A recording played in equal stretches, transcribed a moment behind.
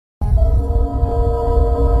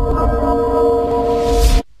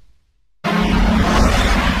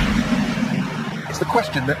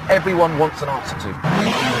question that everyone wants an answer to.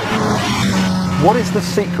 What is the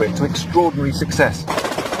secret to extraordinary success?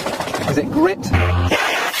 Is it grit? Is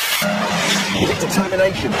it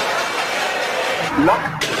determination?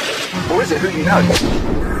 Luck? Or is it who you know?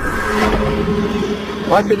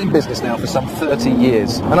 I've been in business now for some 30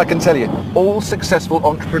 years, and I can tell you, all successful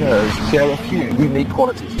entrepreneurs share a few unique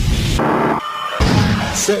qualities.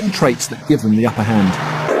 Certain traits that give them the upper hand.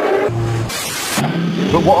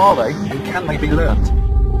 But what are they, and can they be learned?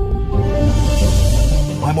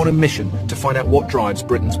 I'm on a mission to find out what drives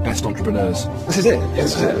Britain's best entrepreneurs. This is it?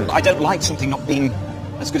 Yes, this is it. I don't like something not being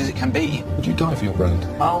as good as it can be. Would you die for your brand?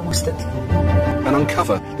 I almost did. And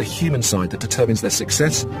uncover the human side that determines their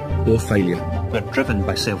success or failure. They're driven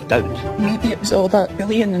by self-doubt. Maybe it was all that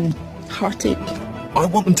bullying and heartache. I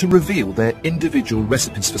want them to reveal their individual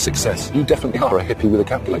recipes for success. You definitely are a hippie with a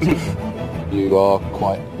calculator. You are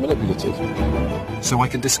quite manipulative. So I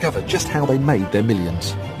can discover just how they made their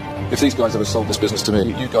millions. If these guys ever sold this business to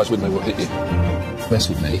me, you guys wouldn't know what hit you. Mess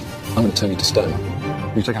with me, I'm going to turn you to stone.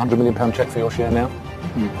 Will you take a £100 million cheque for your share now?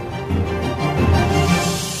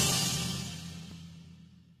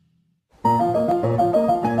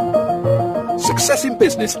 Success in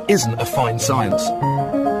business isn't a fine science.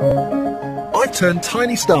 I've turned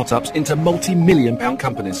tiny startups into multi-million pound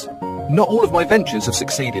companies. Not all of my ventures have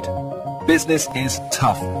succeeded. Business is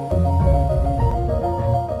tough.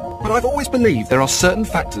 But I've always believed there are certain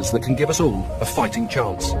factors that can give us all a fighting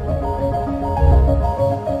chance.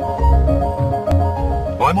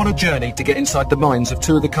 I'm on a journey to get inside the minds of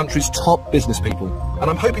two of the country's top business people, and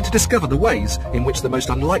I'm hoping to discover the ways in which the most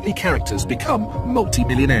unlikely characters become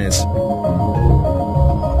multi-millionaires.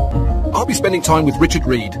 I'll be spending time with Richard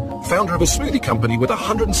Reed, founder of a smoothie company with a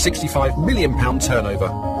 £165 million turnover,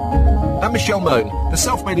 and Michelle Moan, the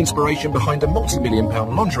self-made inspiration behind a multi-million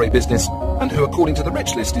pound lingerie business, and who, according to the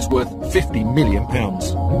rich list, is worth £50 million.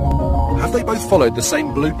 Have they both followed the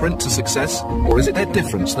same blueprint to success, or is it their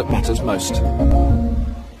difference that matters most?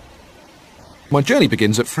 My journey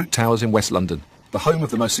begins at Fruit Towers in West London, the home of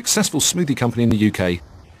the most successful smoothie company in the UK,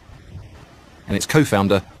 and its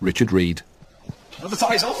co-founder, Richard Reed. Well, the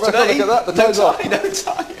tie's off today. Look at that, the tie's off. No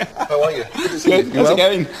tie. How are you? Good to see you. How's it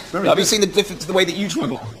going? Very Have you good. seen the difference to the way that you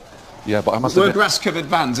travel? Yeah, but I must We're admit, grass-covered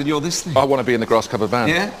vans and you're this thing. I want to be in the grass-covered van.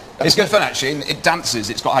 Yeah? It's good fun, actually. And it dances.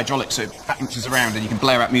 It's got hydraulics, so it bounces around and you can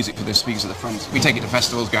blare out music for the speakers at the front. We take it to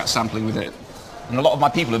festivals, go out sampling with it. And a lot of my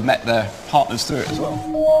people have met their partners through it as well.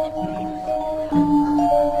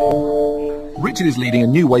 Richard is leading a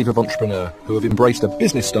new wave of entrepreneur who have embraced a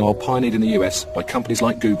business style pioneered in the US by companies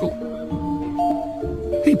like Google.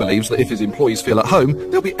 He believes that if his employees feel at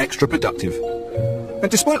home, they'll be extra productive. And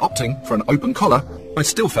despite opting for an open collar, I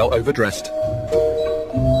still felt overdressed.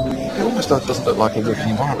 It almost doesn't look like a working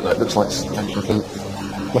environment, though. It looks like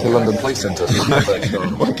a London play centre.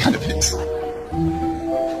 Well, it kind of is.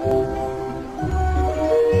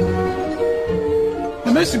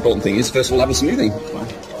 The most important thing is, first of all, have a smoothie.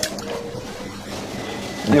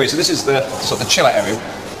 Anyway, so this is the sort of the chill-out area.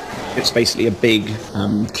 It's basically a big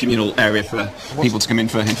communal area for people to come in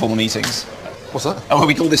for informal meetings. What's that? Oh, well,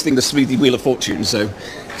 we call this thing the smoothie wheel of fortune. So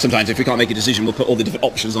sometimes if we can't make a decision, we'll put all the different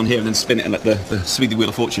options on here and then spin it and let the smoothie wheel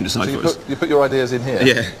of fortune decide So for us. you put your ideas in here?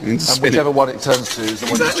 Yeah. And whichever one it turns to is the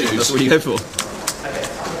one you Exactly, choose. that's what you go for.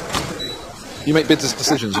 You make business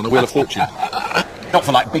decisions on the wheel of fortune. Not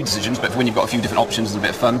for like big decisions, but for when you've got a few different options and a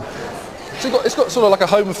bit of fun. So it's got sort of like a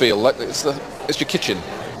home feel, like it's your kitchen.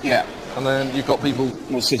 Yeah. And then you've got people,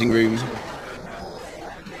 More sitting rooms.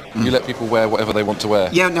 you let people wear whatever they want to wear.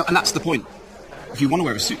 Yeah, no, and that's the point. If you want to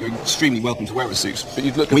wear a suit, you're extremely welcome to wear a suit. But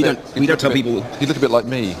you'd look we a don't bit, tell people. You'd look a bit like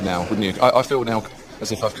me now, wouldn't you? I feel now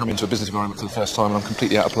as if I've come into a business environment for the first time and I'm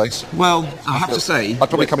completely out of place. Well, I have to say, I'd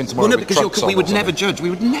probably come in tomorrow well, no, with because Crocs we on would or never something. judge. We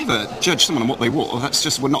would never judge someone on what they wore. That's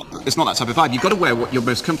just it's not that type of vibe. You've got to wear what you're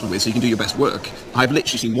most comfortable with, so you can do your best work. I've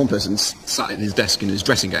literally seen one person sat at his desk in his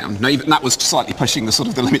dressing gown. Now, even that was slightly pushing the sort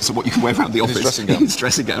of the limits of what you can wear around the office. His dressing gown. His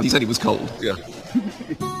dressing gown. He said he was cold. Yeah.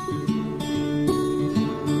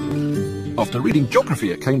 After reading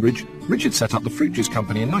geography at Cambridge, Richard set up the Fruit Juice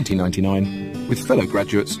Company in 1999 with fellow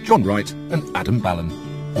graduates John Wright and Adam Ballon.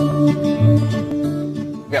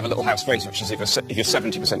 We have a little house phrase, which is if you're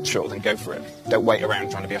 70% sure, then go for it. Don't wait around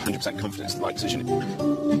trying to be 100% confident it's the right decision.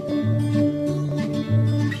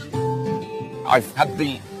 I've had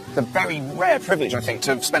the very rare privilege, I think,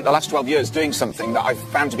 to have spent the last 12 years doing something that I've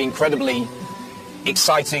found to be incredibly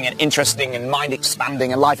exciting and interesting and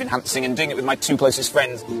mind-expanding and life-enhancing, and doing it with my two closest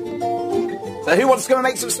friends. So who wants to come and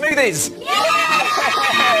make some smoothies?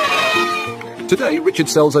 Today, Richard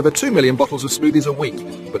sells over 2 million bottles of smoothies a week,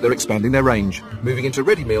 but they're expanding their range, moving into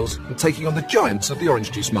ready meals and taking on the giants of the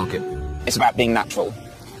orange juice market. It's about being natural.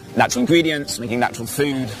 Natural ingredients, making natural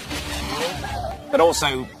food, but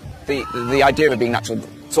also the idea of being natural,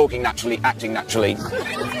 talking naturally, acting naturally.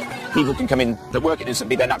 People can come in that work and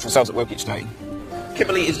be their natural selves at work each day.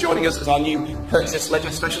 Kimberly is joining us as our new purchase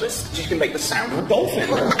ledger specialist. She can make the sound of a dolphin.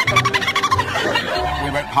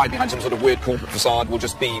 We won't hide behind some sort of weird corporate facade. We'll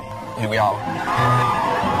just be who we are.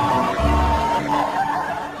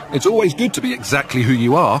 It's always good to be exactly who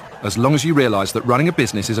you are, as long as you realise that running a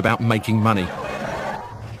business is about making money.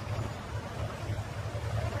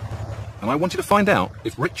 And I wanted to find out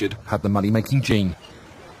if Richard had the money-making gene.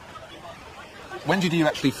 When did you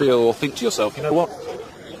actually feel or think to yourself, you know what,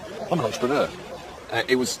 I'm an entrepreneur?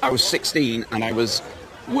 I was 16 and I was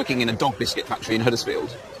working in a dog biscuit factory in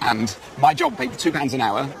Huddersfield, and my job paid £2 an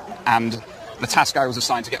hour, and the task I was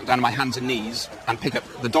assigned to get down on my hands and knees and pick up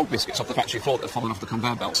the dog biscuits off the factory floor that had fallen off the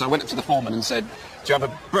conveyor belt. So I went up to the foreman and said, do you have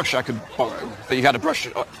a brush I could borrow? If you had a brush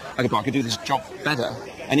I could borrow, I could do this job better.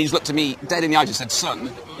 And he just looked at me dead in the eyes and said,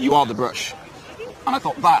 son, you are the brush. And I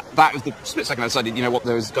thought that was the split second I decided, you know what,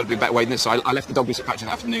 there's got to be a better way than this. So I left the dog biscuit factory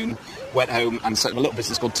that afternoon, went home and set up a little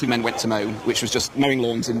business called Two Men Went to Mow, which was just mowing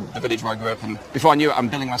lawns in the village where I grew up. And before I knew it, I'm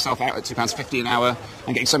billing myself out at £2.50 an hour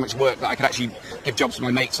and getting so much work that I could actually give jobs to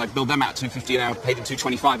my mates. I billed them out at £2.50 an hour, paid them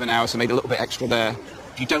 £2.25 an hour, so made a little bit extra there.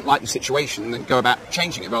 If you don't like the situation, then go about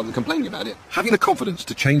changing it rather than complaining about it. Having the confidence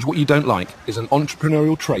to change what you don't like is an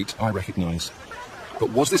entrepreneurial trait I recognise.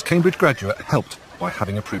 But was this Cambridge graduate helped by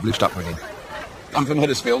having a privileged upbringing? I'm from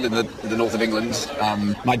Huddersfield in the north of England.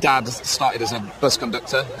 My dad started as a bus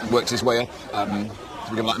conductor and worked his way up to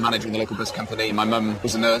become like a manager in the local bus company. My mum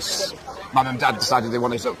was a nurse. My mum and dad decided they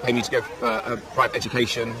wanted to pay me to go for a private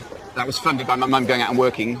education. That was funded by my mum going out and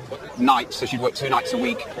working nights, so she'd work 2 nights a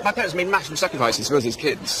week. My parents made massive sacrifices for us as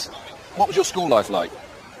kids. What was your school life like?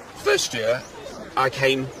 First year, I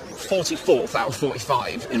came 44th out of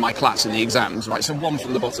 45 in my class in the exams, right, so 1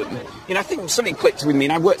 from the bottom. You know, I think something clicked with me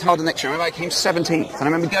and I worked hard the next year. I remember I came 17th, and I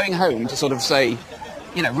remember going home to sort of say,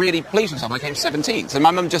 you know, really please myself, I came 17th. And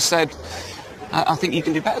my mum just said, I think you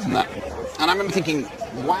can do better than that. And I remember thinking,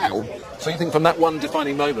 wow. So you think from that one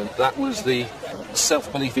defining moment, that was the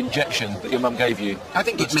self-belief injection that your mum gave you? I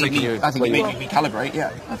think it made me recalibrate,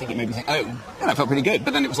 yeah. I think it made me think, oh, yeah, that felt pretty good.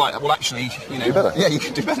 But then it was like, well, actually, you know... do better. Yeah, you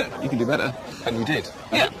can do better. You can do better. And you did.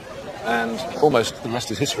 Yeah. And almost the rest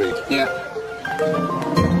is history. Yeah.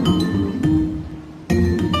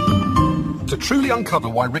 To truly uncover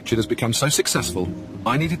why Richard has become so successful,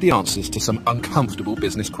 I needed the answers to some uncomfortable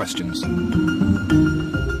business questions.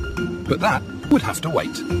 But that would have to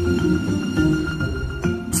wait.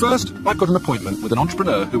 First, I've got an appointment with an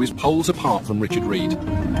entrepreneur who is poles apart from Richard Reed.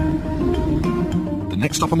 The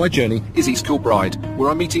next stop on my journey is East Kilbride, where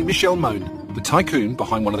I'm meeting Michelle Moan, the tycoon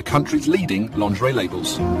behind one of the country's leading lingerie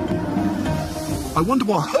labels. I wonder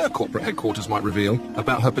what her corporate headquarters might reveal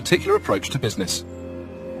about her particular approach to business.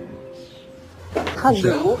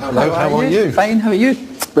 Hello. Hello, how are you? Fine, how are you?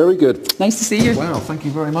 Very good. Nice to see you. Wow, thank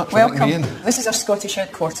you very much for Welcome. letting me in. This is our Scottish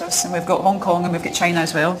headquarters, and we've got Hong Kong and we've got China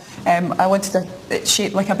as well. I wanted it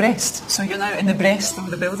shaped like a breast, so you're now in the breast of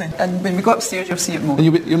the building. And when we go upstairs, you'll see it more. And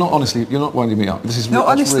you're not winding me up. This is No,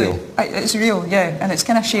 honestly, real. It's real, yeah, and it's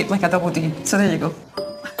kind of shaped like a double D. So there you go.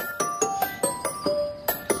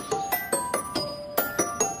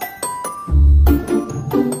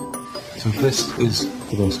 So this is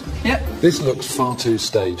the best. Yep. This looks far too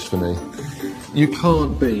staged for me. You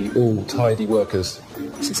can't be all tidy workers.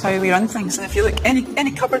 This is how we run things, and if you look,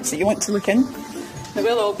 any cupboards that you want to look in, they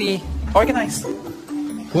will all be organised.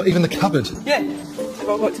 What, even the cupboard? Yeah, they've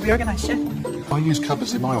all got to be organised, yeah. I use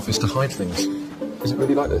cupboards in my office to hide things. Is it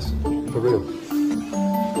really like this? For real?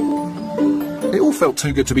 It all felt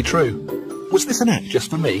too good to be true. Was this an act just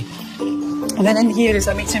for me? And then in here is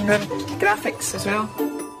a meeting room, graphics as well.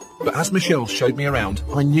 But as Michelle showed me around,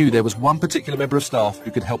 I knew there was one particular member of staff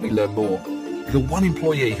who could help me learn more. The one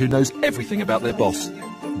employee who knows everything about their boss,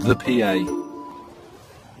 the PA.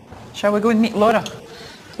 Shall we go and meet Laura?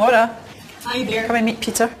 Laura? Hi there. Come and meet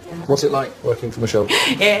Peter. What's it like working for Michelle?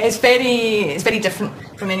 Yeah, it's very different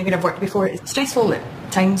from anywhere I've worked before. It's stressful at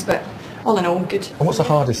times, but all in all, good. And what's the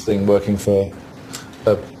hardest thing working for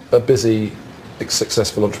a busy,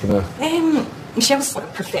 successful entrepreneur? Michelle's like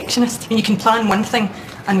a perfectionist. I mean, you can plan one thing,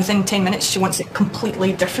 and within 10 minutes she wants it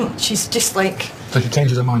completely different. She's just like... So she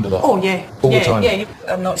changes her mind a lot? Oh, yeah. All the time? Yeah.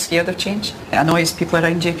 I'm not scared of change. It annoys people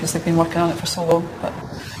around you because they've been working on it for so long. But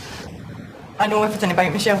I know everything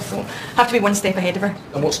about Michelle, so I have to be one step ahead of her.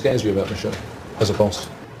 And what scares you about Michelle as a boss?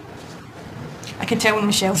 I can tell when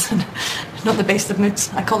Michelle's not the best of moods.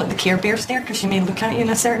 I call it the Care Bear stare, because she may look at you in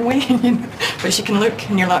a certain way, you know, but she can look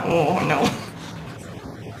and you're like, oh no.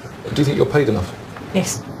 Do you think you're paid enough?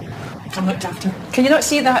 Yes. I'm looked after. Can you not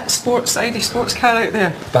see that Audi sports car out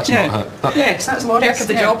there? That's not her. Yes, that's Laura's. Perk of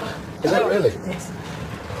the job. Is that really? Yes.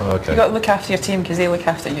 Oh, okay. You've got to look after your team because they look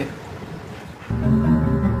after you.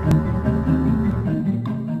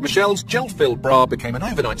 Michelle's gel-filled bra became an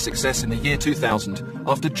overnight success in the year 2000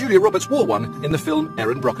 after Julia Roberts wore one in the film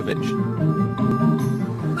Erin Brockovich.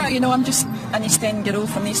 Well, you know, I'm just an East End girl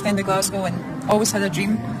from the East End of Glasgow and always had a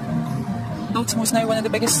dream. Ultimo's now one of the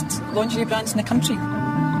biggest lingerie brands in the country.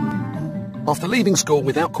 After leaving school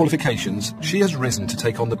without qualifications, she has risen to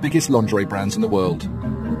take on the biggest lingerie brands in the world.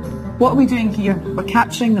 What are we doing here? We're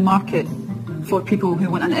capturing the market for people who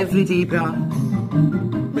want an everyday bra.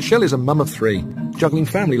 Michelle is a mum of 3, juggling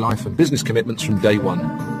family life and business commitments from day one.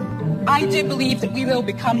 I do believe that we will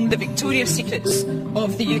become the Victoria's Secrets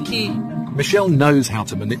of the UK. Michelle knows how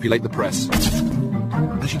to manipulate the press,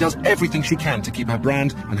 and she does everything she can to keep her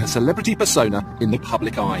brand and her celebrity persona in the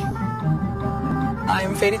public eye. I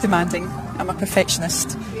am very demanding. I'm a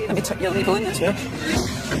perfectionist. Let me tuck your label in as well.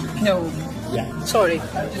 No. Yeah. Sorry.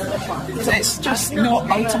 It's just not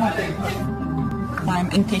ultimate. I'm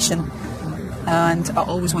impatient and I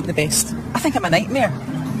always want the best. I think I'm a nightmare.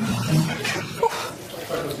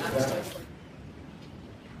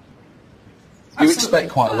 You expect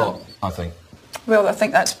quite a lot, I think. Well, I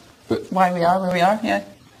think that's why we are where we are, yeah.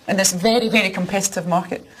 In this very, very competitive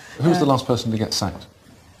market. Who was the last person to get sacked?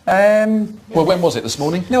 Well, when was it? This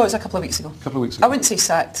morning? No, it was a couple of weeks ago. A couple of weeks ago. I wouldn't say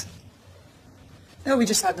sacked. No, we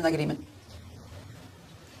just had an agreement.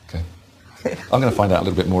 Okay. I'm going to find out a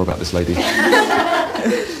little bit more about this lady.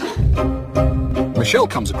 Michelle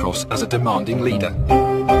comes across as a demanding leader.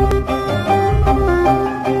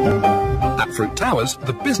 At Fruit Towers,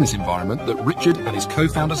 the business environment that Richard and his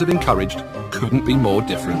co-founders have encouraged couldn't be more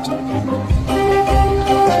different.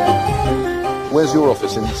 Where's your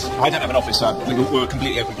office in this? I don't have an office. We're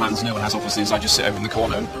completely open plans. No one has offices. I just sit over in the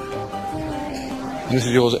corner. And this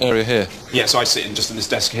is your area here? Yeah, so I sit just in this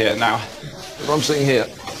desk here now. I'm sitting here.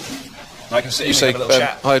 I can sit You and say, have a little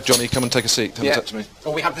chat. hi Johnny, come and take a seat. Come Yeah. and talk to me.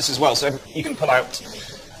 Well, we have this as well, so you can pull out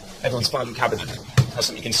everyone's filing cabinet. That's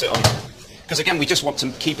something you can sit on. Because again, we just want to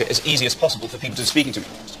keep it as easy as possible for people to speaking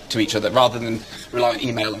to each other, rather than rely on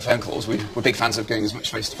email and phone calls. We're big fans of going as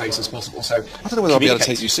much face to face as possible. So I don't know whether I'll be able to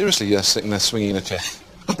take you seriously sitting there swinging in a chair.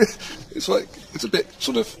 It's a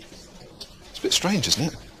bit strange, isn't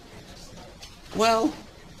it? Well,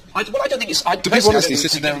 I don't think it's. Do people honestly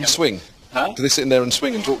sit in there and swing? Huh? Do they sit in there and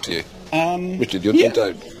swing and talk to you? Richard, you yeah.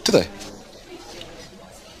 don't. Do they?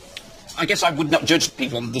 I guess I would not judge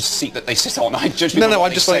people on the seat that they sit on. I judge people. No, on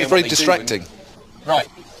I'm just finding it very distracting. Right.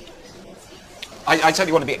 I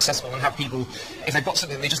totally want to be accessible and have people, if they've got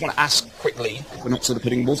something they just want to ask quickly, we're not sort of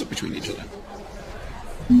putting walls up between each other.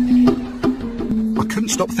 I couldn't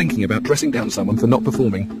stop thinking about dressing down someone for not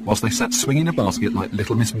performing whilst they sat swinging a basket like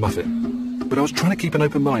Little Miss Muffet. But I was trying to keep an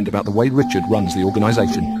open mind about the way Richard runs the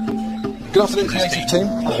organisation. Good afternoon, creative team.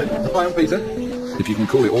 Hello. Hi, I'm Peter. If you can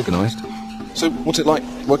call it organised. So, what's it like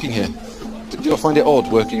working here? Do you find it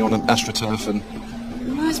odd working on an AstroTurf and...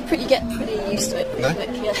 No, it's pretty used to it. No? Quick,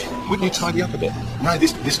 yeah. Wouldn't you tidy up a bit? No,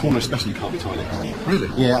 this corner especially can't be tidy. Really?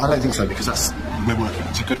 Yeah, I don't think so, because we're working.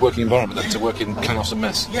 It's a good working environment then, to work in chaos and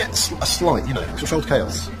mess. Yeah, it's a slight, controlled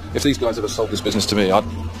chaos. If these guys ever sold this business to me,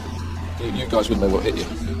 you guys wouldn't know what hit you.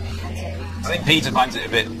 I think Peter finds it a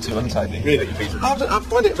bit too untidy. Really, Peter? I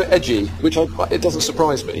find it a bit edgy, which it doesn't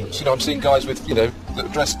surprise me. I'm seeing guys with, that are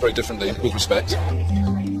dressed very differently, with respect.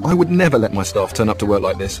 I would never let my staff turn up to work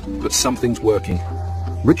like this, but something's working.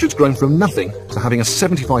 Richard's grown from nothing to having a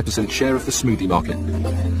 75% share of the smoothie market.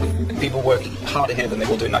 People work harder here than they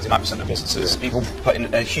will do in 99% of businesses. People put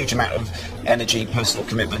in a huge amount of energy, personal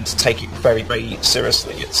commitment, to take it very, very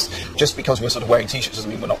seriously. It's just because we're sort of wearing t-shirts doesn't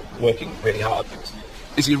mean we're not working really hard.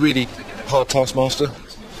 Is he a really hard taskmaster?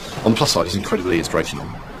 On the plus side, he's incredibly inspirational.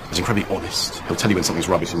 He's incredibly honest. He'll tell you when something's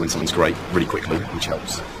rubbish and when something's great really quickly, which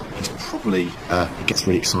helps. He's probably, he gets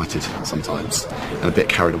really excited sometimes and a bit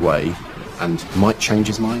carried away, and might change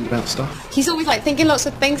his mind about stuff. He's always thinking lots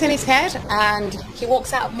of things in his head, and he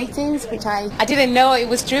walks out of meetings, which I didn't know it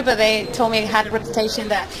was true, but they told me he had a reputation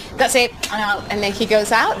that's it, I'm out, and then he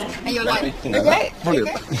goes out, and you're like, okay, brilliant.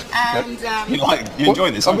 Okay. And You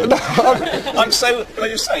enjoying this? I'm so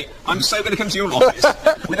going to come to your office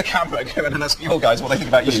with a camera going and ask your guys what they think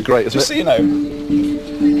about you. This is great, isn't just it? so you know.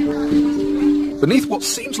 Beneath what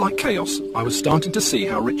seems like chaos, I was starting to see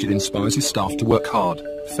how Richard inspires his staff to work hard,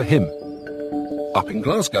 for him. Up in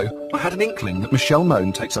Glasgow, I had an inkling that Michelle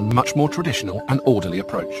Moan takes a much more traditional and orderly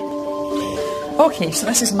approach. Okay, so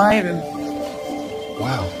this is my room.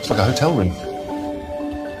 Wow, it's like a hotel room.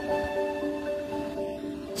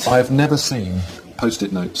 I have never seen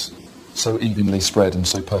post-it notes so evenly spread and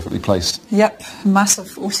so perfectly placed. Yep, massive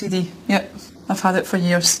OCD. Yep, I've had it for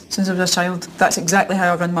years, since I was a child. That's exactly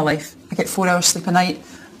how I run my life. I get 4 hours sleep a night.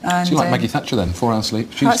 And, so you're like Maggie Thatcher then, 4 hours sleep?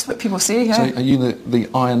 That's what people say, yeah. So are you the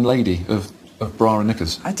Iron Lady of bra and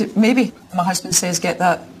knickers? I do, maybe. My husband says get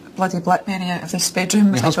that bloody BlackBerry out of this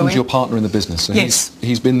bedroom. Your husband's your partner in the business, so yes.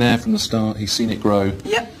 He's been there from the start, he's seen it grow.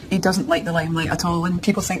 Yep, he doesn't like the limelight at all, and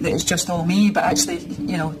people think that it's just all me, but actually,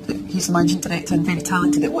 you know, he's the managing director and very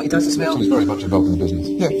talented at what he does as well. So he's very much involved in the business.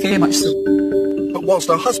 Yeah, very much so. But whilst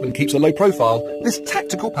her husband keeps a low profile, this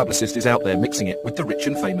tactical publicist is out there mixing it with the rich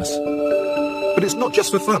and famous. But it's not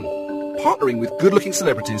just for fun. Partnering with good-looking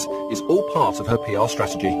celebrities is all part of her PR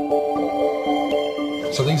strategy.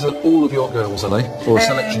 So these are all of your girls, are they? Or a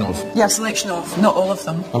selection of? Yeah, a selection of, not all of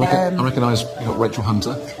them. I recognise you've got Rachel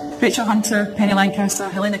Hunter. Rachel Hunter, Penny Lancaster,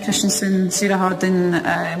 Helena Christensen, Sarah Hardin,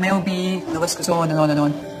 Mel B, the list goes on and on and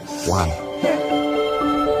on. Wow. Yeah.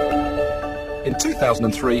 In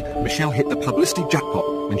 2003, Michelle hit the publicity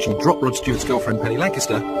jackpot when she dropped Rod Stewart's girlfriend Penny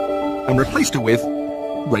Lancaster and replaced her with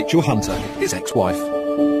Rachel Hunter, his ex-wife.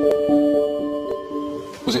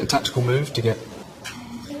 Was it a tactical move to get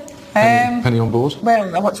Penny on board?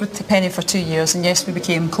 Well, I worked with Penny for 2 years, and yes, we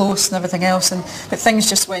became close and everything else, but things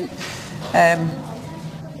just went,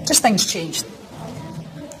 things changed.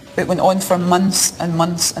 It went on for months and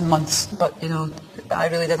months and months, but, you know,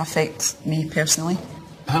 it really didn't affect me personally.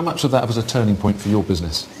 How much of that was a turning point for your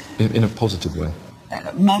business, in a positive way?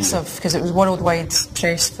 Massive, because it was worldwide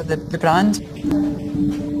press for the brand.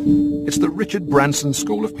 It's the Richard Branson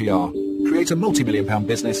School of PR. Create a multi-million-pound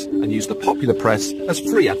business and use the popular press as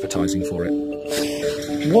free advertising for it.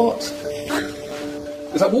 What?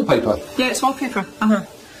 Is that wallpaper? Yeah, it's wallpaper.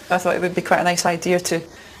 I thought it would be quite a nice idea to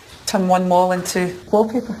turn one wall into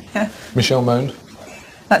wallpaper. Yeah. Michelle moaned.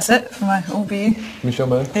 That's it for my OBE. Michelle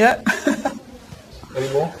moaned. Yeah. Any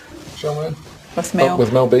more? Michelle moaned. With Mel.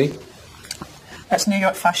 With Mel B. That's New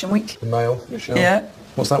York Fashion Week. The Male, Michelle. Yeah.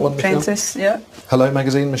 What's that one, Michelle? Apprentice, yeah. Hello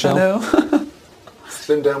Magazine, Michelle. Hello.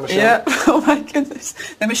 Slim down, Michelle. Yeah. Oh my goodness.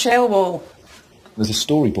 The Michelle wall. There's a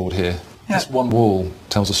storyboard here. Yeah. This one wall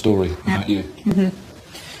tells a story about you. Mm-hmm.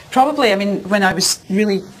 Probably, I mean, when I was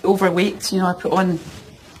really overweight, you know, I put on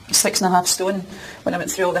 6.5 stone when I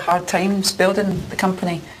went through all the hard times building the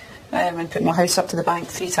company, and put my house up to the bank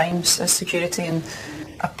 3 times as security, and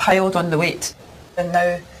I piled on the weight. And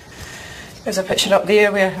now there's a picture up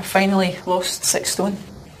there where I finally lost 6 stone.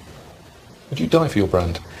 Would you die for your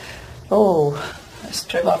brand? Oh, that's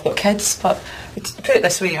true. Well, I've got kids, but to put it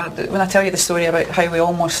this way, when I tell you the story about how we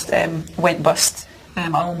almost went bust, I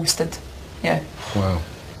almost did. Yeah. Wow.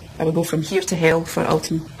 I would go from here to hell for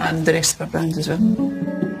Ultim and the rest of our brands as well.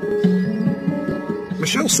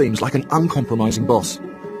 Michelle seems like an uncompromising boss.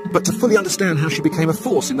 But to fully understand how she became a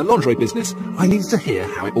force in the lingerie business, I needed to hear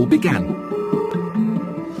how it all began.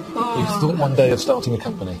 You thought one day of starting a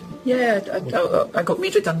company? Yeah, I got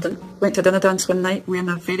made redundant. Went to a dinner dance one night wearing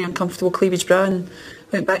a very uncomfortable cleavage bra and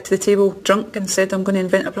went back to the table drunk and said I'm going to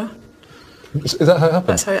invent a bra. Is that how it happened?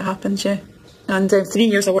 That's how it happened, yeah. And 3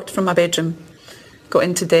 years I worked from my bedroom. Got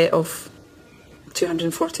into debt of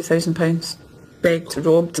 £240,000. Begged,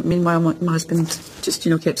 robbed. Meanwhile, my husband just,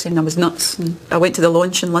 you know, kept saying I was nuts. And I went to the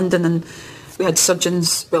launch in London and we had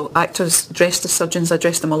surgeons, well, actors dressed as surgeons. I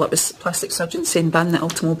dressed them all up as plastic surgeons saying ban the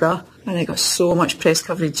Ultimo bra. And I got so much press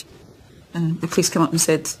coverage. And the police came up and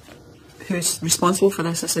said, who's responsible for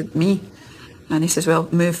this? I said, me. And he says, well,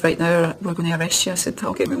 move right now or we're going to arrest you. I said,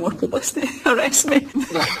 I'll get me more publicity. Arrest me.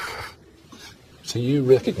 So you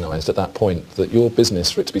recognised at that point that your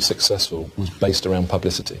business, for it to be successful, was based around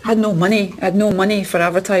publicity? I had no money. I had no money for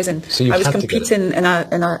advertising. So you I was had to competing in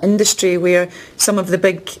an industry where some of the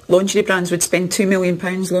big lingerie brands would spend £2 million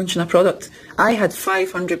launching a product. I had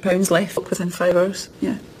 £500 left within 5 hours.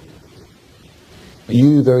 Yeah.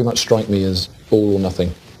 You very much strike me as all or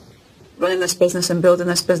nothing. Running this business and building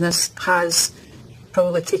this business has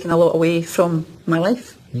probably taken a lot away from my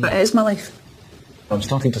life, but it is my life. I'm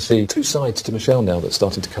starting to see 2 sides to Michelle now that's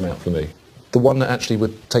starting to come out for me. The one that actually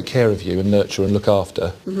would take care of you and nurture and look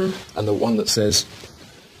after, and the one that says,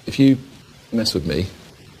 if you mess with me,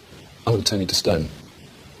 I'm going to turn you to stone.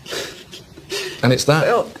 And it's that.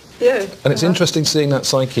 Well, yeah. And it's interesting seeing that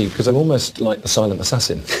psyche, because I'm almost like the silent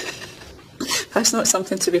assassin. That's not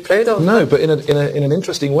something to be proud of. No, but in an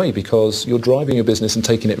interesting way, because you're driving your business and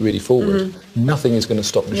taking it really forward. Nothing is going to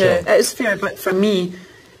stop Michelle. Yeah, it is fair, but for me,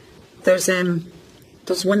 there's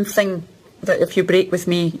one thing that if you break with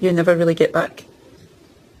me, you never really get back.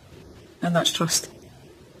 And that's trust.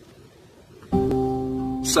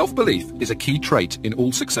 Self-belief is a key trait in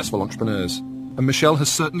all successful entrepreneurs, and Michelle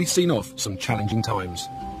has certainly seen off some challenging times.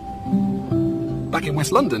 Back in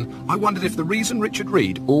West London, I wondered if the reason Richard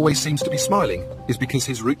Reed always seems to be smiling is because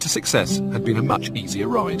his route to success had been a much easier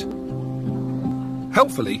ride.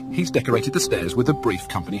 Helpfully, he's decorated the stairs with a brief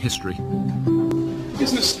company history.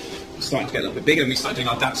 Business starting to get a little bit bigger, and we started doing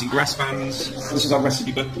our dancing grass fans. This is our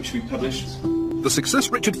recipe book, which we published. The success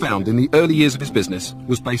Richard found in the early years of his business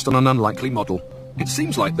was based on an unlikely model. It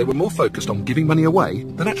seems like they were more focused on giving money away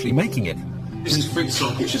than actually making it. This is Fruit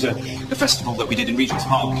Song, which is a festival that we did in Regent's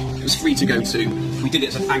Park. It was free to go to. We did it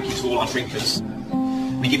as a thank you to all our drinkers.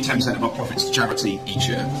 We give 10% of our profits to charity each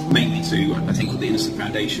year, mainly to a thing called the Innocent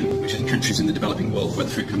Foundation, which is in countries in the developing world where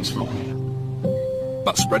the fruit comes from.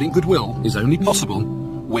 But spreading goodwill is only possible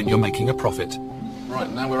when you're making a profit.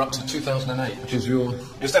 Right, now we're up to 2008, which is your...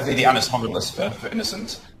 It was definitely the annus horribilis for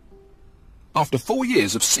Innocent. After 4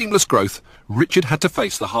 years of seamless growth, Richard had to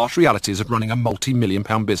face the harsh realities of running a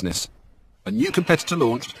multi-million-pound business. A new competitor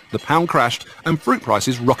launched, the pound crashed, and fruit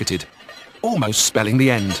prices rocketed, almost spelling the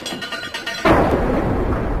end.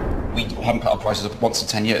 We haven't put our prices up once in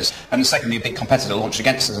 10 years. And secondly, a big competitor launched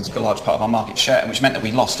against us and took a large part of our market share, which meant that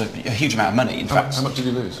we lost a huge amount of money. In fact, how much did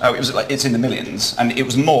you lose? Oh, it's in the millions. And it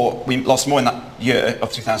was more, we lost more in that year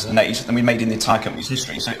of 2008 than we made in the entire company's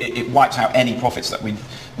history. So it wiped out any profits that we'd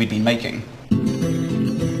been making.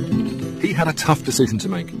 He had a tough decision to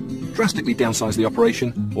make. Drastically downsize the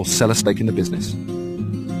operation or sell a stake in the business.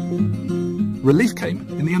 Relief came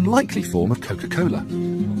in the unlikely form of Coca-Cola.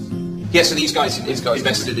 Yeah, so these guys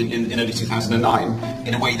invested in early 2009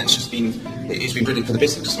 in a way that's just been brilliant for the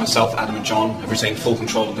business. Because myself, Adam and John have retained full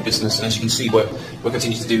control of the business, and as you can see, we're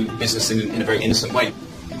continuing to do business in a very innocent way.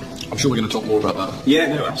 I'm sure we're going to talk more about that.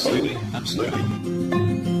 Yeah, no, absolutely.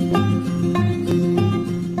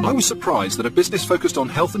 I was surprised that a business focused on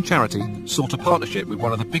health and charity sought a partnership with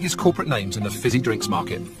one of the biggest corporate names in the fizzy drinks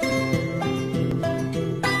market.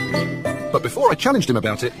 But before I challenged him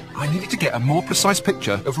about it, I needed to get a more precise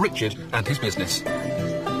picture of Richard and his business.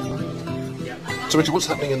 So Richard, what's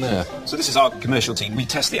happening in there? So this is our commercial team. We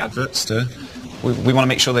test the adverts we want to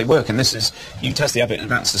make sure they work, and this is, you test the advert in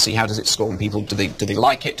advance to see how does it score on people. Do they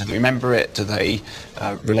like it? Do they remember it? Do they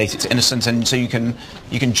relate it to Innocent? And so you can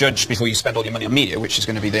judge before you spend all your money on media, which is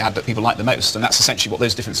going to be the ad that people like the most, and that's essentially what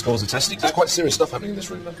those different scores are testing. There's quite serious stuff happening in this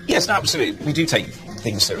room, then? Yes, no, absolutely. We do take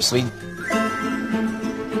things seriously.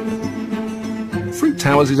 Fruit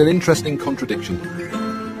Towers is an interesting contradiction.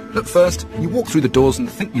 At first, you walk through the doors and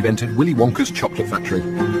think you've entered Willy Wonka's chocolate factory.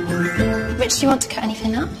 Rich, do you want to cut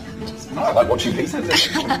anything up? Oh, I like watching pizza.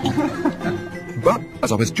 But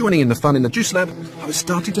as I was joining in the fun in the juice lab, I was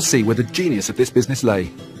starting to see where the genius of this business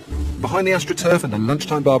lay. Behind the AstroTurf and the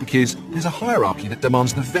lunchtime barbecues, there's a hierarchy that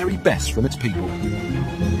demands the very best from its people.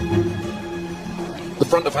 The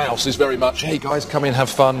front of house is very much, hey guys, come in, have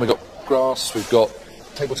fun. We've got grass, we've got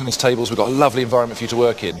table tennis tables, we've got a lovely environment for you to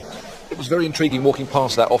work in. It was very intriguing walking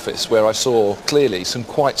past that office where I saw clearly some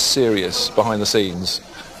quite serious behind the scenes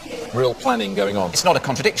real planning going on. It's not a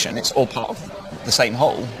contradiction, it's all part of the same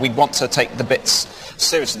whole. We want to take the bits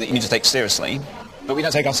seriously that you need to take seriously, but we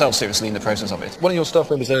don't take ourselves seriously in the process of it. One of your staff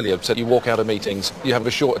members earlier said you walk out of meetings, you have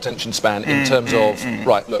a short attention span in terms of,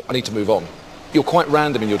 right, look, I need to move on. You're quite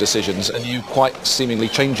random in your decisions and you're quite seemingly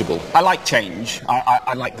changeable. I like change,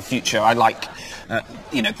 I like the future, I like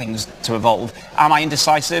things to evolve. Am I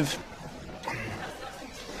indecisive?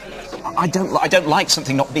 I don't like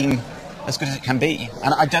something not being as good as it can be,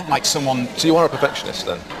 and I don't like someone... So you are a perfectionist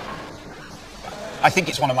then? I think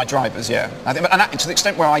it's one of my drivers, yeah. And to the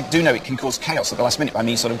extent where I do know it can cause chaos at the last minute by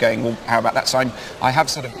me sort of going, well, how about that? So I have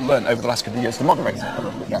sort of learned over the last couple of years to moderate it a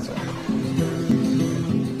little bit better.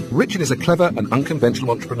 Richard is a clever and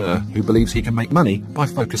unconventional entrepreneur who believes he can make money by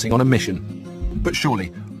focusing on a mission. But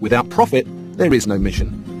surely, without profit, there is no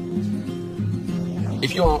mission.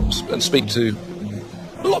 If you are and speak to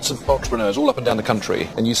lots of entrepreneurs all up and down the country,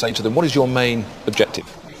 and you say to them, what is your main objective?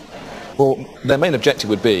 Well, their main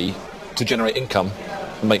objective would be to generate income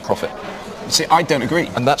and make profit. See, I don't agree.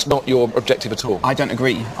 And that's not your objective at all? I don't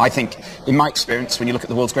agree. I think, in my experience, when you look at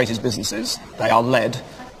the world's greatest businesses, they are led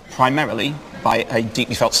primarily by a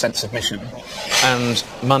deeply felt sense of mission. And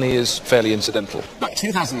money is fairly incidental. But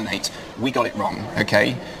 2008, we got it wrong,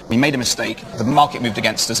 okay? We made a mistake, the market moved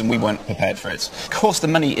against us and we weren't prepared for it. Of course the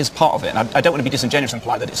money is part of it, and I don't want to be disingenuous and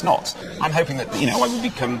imply that it's not. I'm hoping that, I will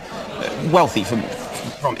become wealthy from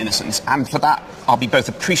Innocence, and for that I'll be both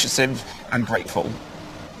appreciative and grateful.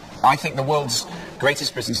 I think the world's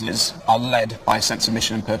greatest businesses are led by a sense of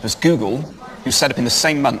mission and purpose. Google, who set up in the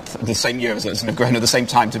same month, the same year as us, and have grown at the same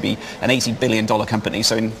time to be an $80 billion company,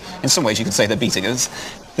 so in some ways you could say they're beating us.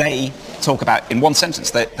 they talk about, in one sentence,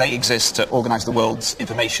 that they exist to organise the world's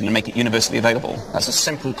information and make it universally available. That's a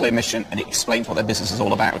simple, clear mission, and it explains what their business is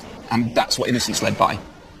all about. And that's what Innocent's led by.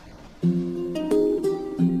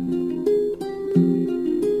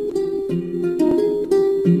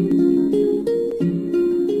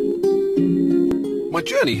 My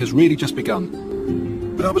journey has really just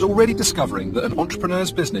begun, but I was already discovering that an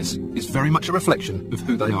entrepreneur's business is very much a reflection of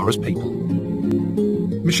who they are as people.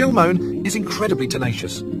 Michelle Mone is incredibly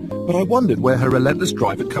tenacious, but I wondered where her relentless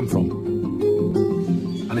drive had come from,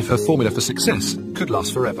 and if her formula for success could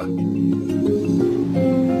last forever.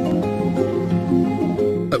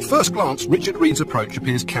 At first glance, Richard Reed's approach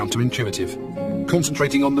appears counterintuitive,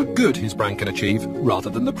 concentrating on the good his brand can achieve rather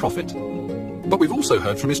than the profit. But we've also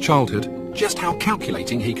heard from his childhood just how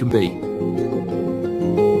calculating he can be.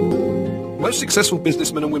 Most successful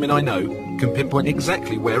businessmen and women I know can pinpoint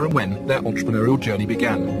exactly where and when their entrepreneurial journey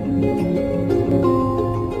began.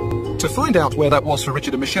 To find out where that was for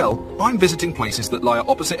Richard and Michelle, I'm visiting places that lie at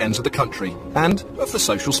opposite ends of the country and of the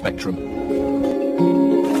social spectrum.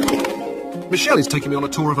 Michelle is taking me on a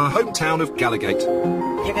tour of her hometown of Gallowgate.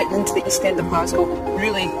 You're getting into the East End of Glasgow,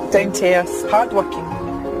 really down to earth, hard-working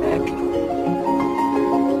people.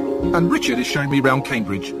 And Richard is showing me around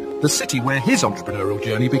Cambridge, the city where his entrepreneurial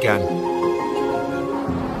journey began.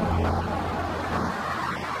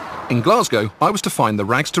 In Glasgow, I was to find the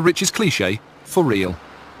rags to riches cliché for real.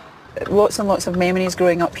 Lots and lots of memories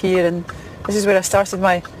growing up here, and this is where I started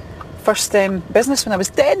my first business when I was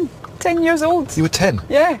 10 years old. You were 10?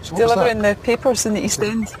 Yeah, So what was delivering the papers in the East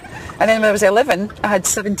End. And then when I was 11, I had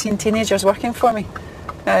 17 teenagers working for me.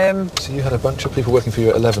 So you had a bunch of people working for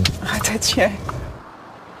you at 11? I did, yeah.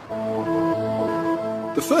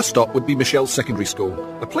 The first stop would be Michelle's secondary school,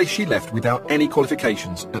 a place she left without any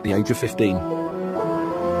qualifications at the age of 15.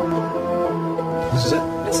 This is it?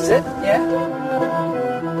 This is it,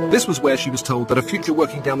 yeah. This was where she was told that a future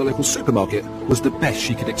working down the local supermarket was the best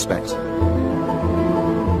she could expect.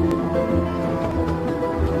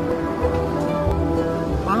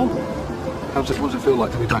 Wow. What does it feel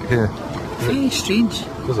like to be back here? Very strange.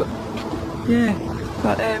 Does it? Yeah.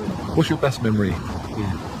 But What's your best memory?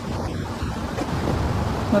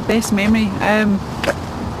 my best memory, I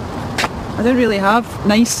don't really have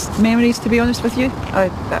nice memories, to be honest with you.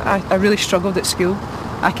 I really struggled at school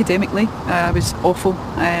academically. I was awful,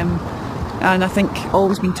 and I think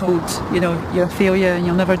always been told, you know, you're a failure and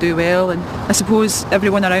you'll never do well. And I suppose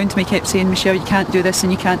everyone around me kept saying, Michelle, you can't do this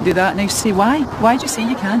and you can't do that. And I used to say, why? Why do you say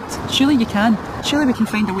you can't? Surely you can. Surely we can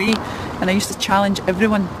find a way. And I used to challenge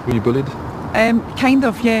everyone. Were you bullied? Kind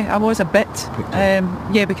of, yeah. I was a bit.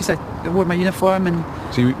 Yeah, because I wore my uniform, and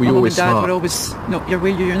so were my you mum always and dad smart? were always, no, you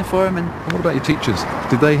wear your uniform. And What about your teachers?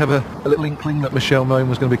 Did they have a little inkling that Michelle Mone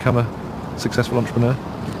was going to become a successful entrepreneur?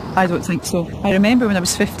 I don't think so. I remember when I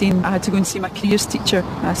was 15, I had to go and see my careers teacher.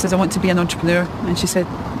 I said, I want to be an entrepreneur. And she said,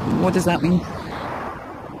 what does that mean?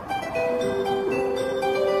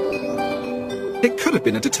 It could have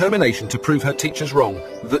been a determination to prove her teachers wrong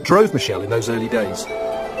that drove Michelle in those early days.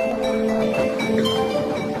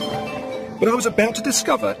 But I was about to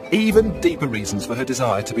discover even deeper reasons for her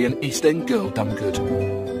desire to be an East End girl done good.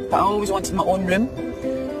 But I always wanted my own room.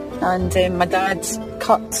 And my dad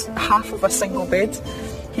cut half of a single bed.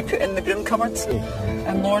 He put in the broom cupboard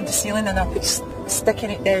and lowered the ceiling, and I put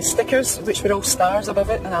stickers, which were all stars above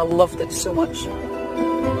it, and I loved it so much.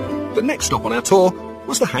 The next stop on our tour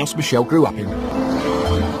was the house Michelle grew up in.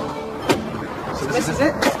 So this is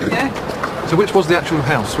it, yeah. So which was the actual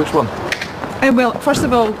house? Which one? Well, first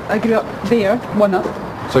of all, I grew up there, one up.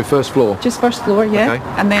 So first floor? Just first floor, yeah. Okay.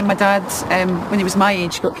 And then my dad, when he was my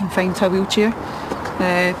age, got confined to a wheelchair,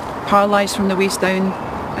 paralysed from the waist down,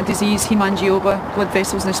 a disease, hemangioma, blood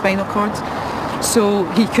vessels in the spinal cord. So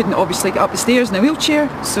he couldn't obviously get up the stairs in a wheelchair,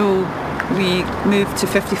 so we moved to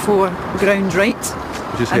 54 ground right.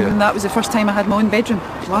 Which is and here? that was the first time I had my own bedroom.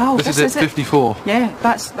 Wow, This is it, 54? Yeah,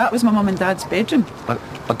 that was my mum and dad's bedroom. I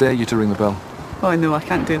dare you to ring the bell. Oh no, I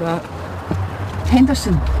can't do that.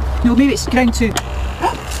 Henderson. No, maybe it's ground 2.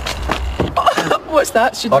 What's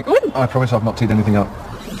that? Should we go in? I promise I've not teed anything up.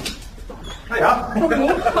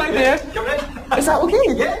 Hi there. Is that okay?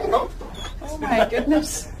 Yeah, come on. Oh my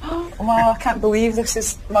goodness. Wow, I can't believe this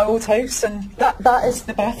is my old house, and that is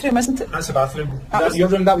the bathroom, isn't it? That's the bathroom. That's your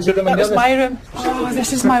room, that was your room. That was my room. Oh,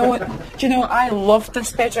 this is my own. Do you know, I loved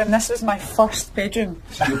this bedroom. This was my first bedroom.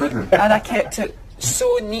 This is your bedroom? And I kept it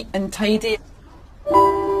so neat and tidy.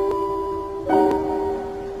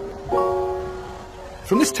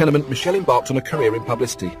 From this tenement, Michelle embarked on a career in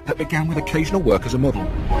publicity that began with occasional work as a model.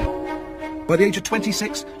 By the age of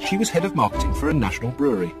 26, she was head of marketing for a national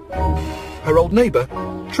brewery. Her old neighbour,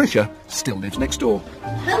 Tricia, still lives next door.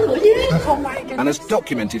 Hello, you. Oh my goodness. And has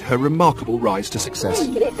documented her remarkable rise to success.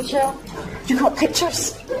 Great, Michelle. You got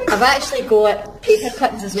pictures? I've actually got paper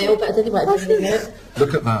cuttings as well, but I didn't want to bring them out.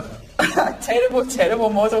 Look at that. Terrible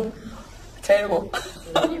model. Terrible.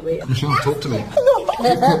 Michelle, talk to me.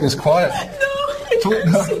 Keep this quiet.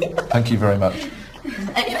 No. Thank you very much.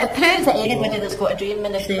 It proves that anybody that's got a dream,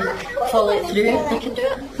 and if they follow it through, they can do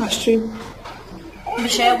it. That's true.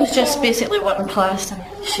 Michelle was just basically working class, and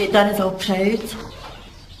she'd done it all proud.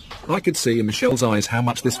 I could see in Michelle's eyes how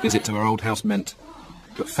much this visit to her old house meant.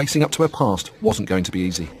 But facing up to her past wasn't going to be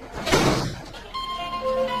easy.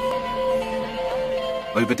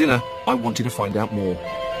 Over dinner, I wanted to find out more.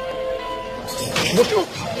 What's your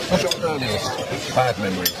earliest bad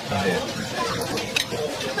memory from here?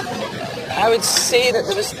 I would say that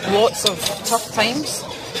there was lots of tough times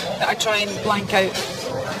that I try and blank out,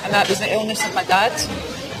 and that was the illness of my dad.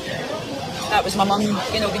 That was my mum,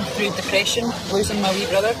 going through depression, losing my wee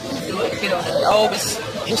brother. I always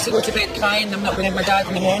used to go to bed crying, I'm not going to have my dad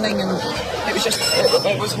in the morning, and it was just,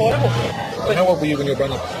 it was horrible. But how old were you when your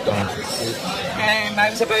brother died? I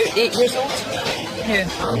was about 8 years old. Yeah.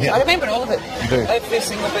 I remember all of it. You do? Every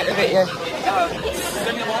single bit of it, yeah.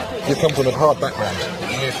 You come from a hard background.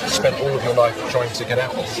 You've spent all of your life trying to get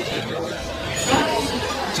out of it. See,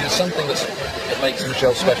 there's something that makes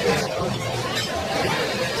Michelle special.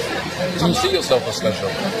 Do you see yourself as special?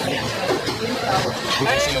 Do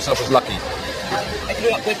you see yourself as lucky? I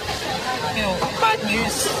grew up with, bad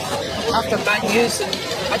news after bad news, and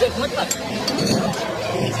I don't want that.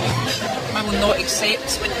 I will not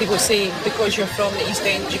accept when people say, because you're from the East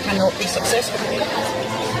End, you cannot be successful.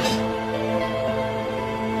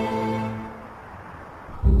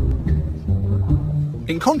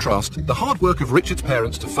 In contrast, the hard work of Richard's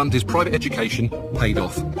parents to fund his private education paid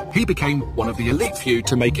off. He became one of the elite few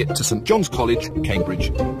to make it to St John's College,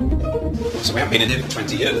 Cambridge. So we haven't been in here for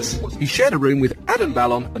 20 years. He shared a room with Adam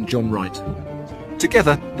Ballon and John Wright.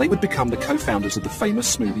 Together, they would become the co-founders of the famous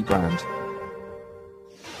smoothie brand.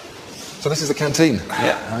 So this is the canteen?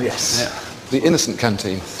 Yeah, oh yes. Yeah. The innocent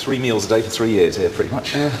canteen. 3 meals a day for 3 years here, pretty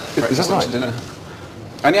much. Yeah. Is that right? Dinner.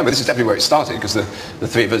 And yeah, but this is definitely where it started, because the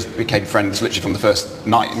three of us became friends literally from the first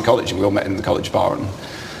night in college, and we all met in the college bar, and I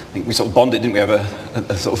think we sort of bonded, didn't we, over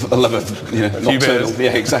a sort of a love of, nocturnal.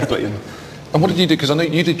 Yeah, exactly. And what did you do? Because I know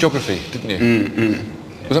you did geography, didn't you?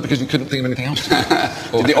 Was that because you couldn't think of anything else to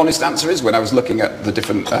do? The honest answer is, when I was looking at the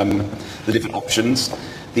different options,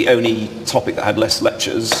 the only topic that had less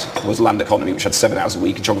lectures was land economy, which had 7 hours a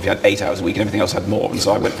week, and geography had 8 hours a week, and everything else had more, and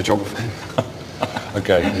so I went for geography.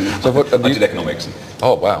 Okay. So I did economics.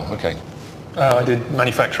 Oh, wow, okay. I did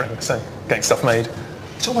manufacturing, so getting stuff made.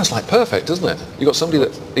 It's almost like perfect, isn't it? You've got somebody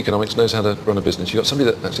that economics knows how to run a business. You've got somebody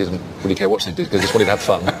that actually doesn't really care what they do because they just wanted to have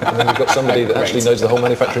fun. And then you've got somebody that actually knows the whole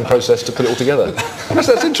manufacturing process to put it all together.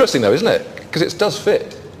 That's interesting, though, isn't it? Because it does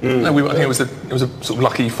fit. No, I think it was a sort of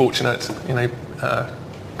lucky, fortunate, part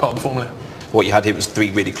of the formula. What you had here was 3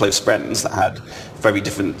 really close friends that had very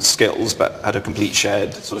different skills, but had a complete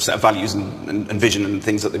shared sort of set of values and vision and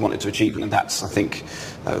things that they wanted to achieve. And that's, I think,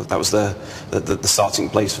 that was the starting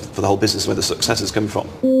place for the whole business, where the success has come from.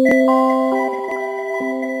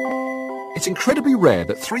 It's incredibly rare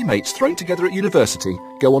that 3 mates thrown together at university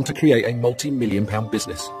go on to create a multi-million-pound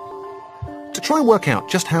business. To try and work out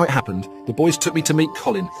just how it happened, the boys took me to meet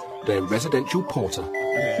Colin, their residential porter.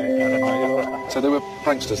 So they were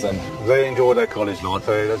pranksters then? They enjoyed their college life.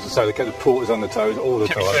 As I say, they kept the porters on their toes all the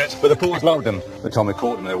time. But the porters loved them. The time they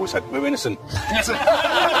caught them, they always said, "We're innocent." That's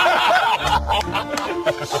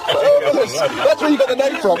where you got the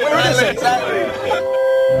name from. We're innocent.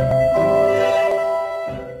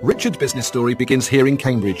 Richard's business story begins here in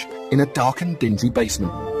Cambridge, in a dark and dingy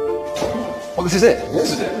basement. Well, this is it?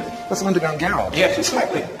 This is it. That's an underground garage. Yes,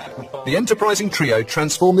 exactly. The enterprising trio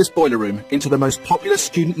transformed this boiler room into the most popular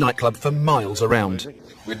student nightclub for miles around.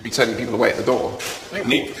 We'd be turning people away at the door.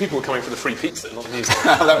 People were coming for the free pizza, not the music.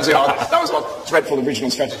 That was our dreadful original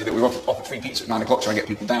strategy, that we offered free pizza at 9 o'clock to try and get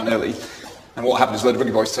people down early. And what happened is a load of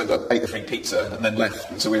rugby boys turned up, ate the free pizza, and then left.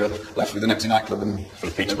 And so we were left with an empty nightclub and full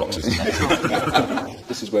of pizza boxes.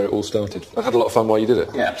 This is where it all started. I had a lot of fun while you did it.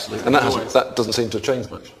 Yeah, absolutely. And that doesn't seem to have changed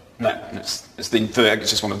much. No, it's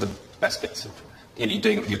just one of the best bits of you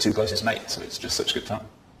doing it with your 2 closest mates, so it's just such good fun.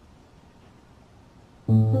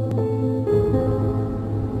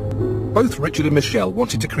 Both Richard and Michelle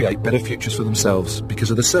wanted to create better futures for themselves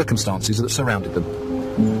because of the circumstances that surrounded them.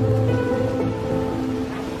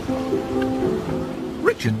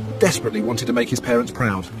 Richard desperately wanted to make his parents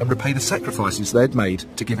proud and repay the sacrifices they'd made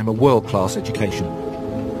to give him a world-class education.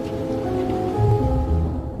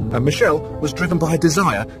 And Michelle was driven by a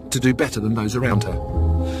desire to do better than those around her.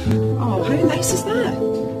 Oh, how nice is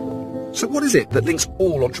that? So what is it that links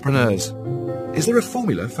all entrepreneurs? Is there a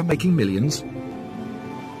formula for making millions?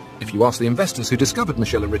 If you ask the investors who discovered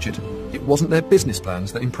Michelle and Richard, it wasn't their business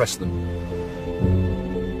plans that impressed them.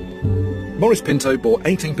 Maurice Pinto bought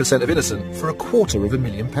 18% of Innocent for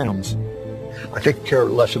 £250,000. I could care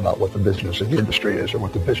less about what the business industry is or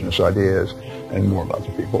what the business idea is, and more about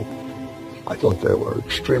the people. I thought they were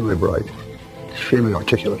extremely bright, extremely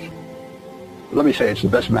articulate. Let me say it's the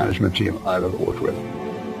best management team I've ever worked with.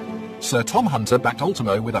 Sir Tom Hunter backed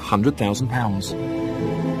Ultimo with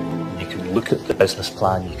 £100,000. You can look at the business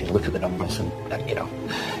plan, you can look at the numbers, and you know,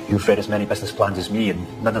 you've read as many business plans as me,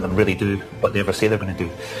 and none of them really do what they ever say they're going to do.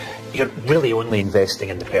 You're really only investing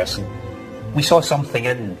in the person. We saw something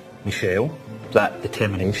in Michelle, that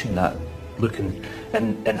determination, that look in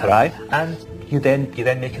her eye, and you then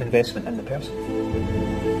make an investment in the person.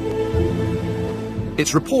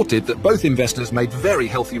 It's reported that both investors made very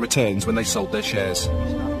healthy returns when they sold their shares.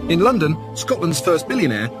 In London, Scotland's first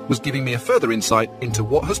billionaire was giving me a further insight into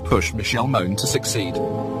what has pushed Michelle Mone to succeed.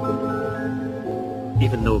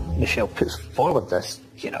 Even though Michelle puts forward this,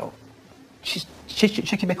 you know, she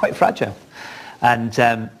can be quite fragile. And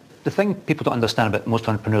the thing people don't understand about most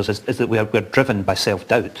entrepreneurs is that we're driven by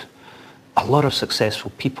self-doubt. A lot of successful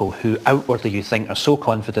people who outwardly you think are so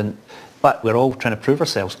confident, but we're all trying to prove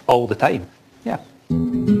ourselves all the time. Yeah.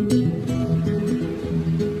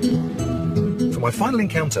 For my final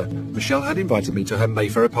encounter, Michelle had invited me to her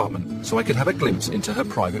Mayfair apartment so I could have a glimpse into her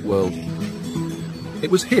private world. It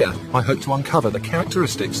was here I hoped to uncover the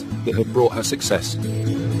characteristics that have brought her success.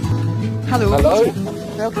 Hello. Hello.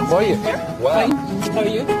 Welcome. How are you? Wow. Fine. How are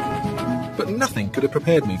you? But nothing could have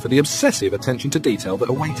prepared me for the obsessive attention to detail that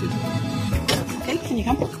awaited. Okay, can you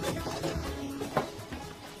come?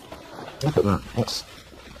 Look at that. That's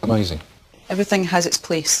amazing. Everything has its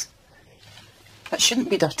place. That shouldn't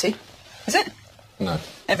be dirty, is it? No.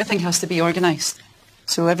 Everything has to be organised.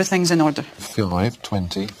 So everything's in order. 5,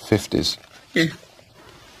 20, 50s. Yeah.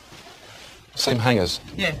 Same hangers.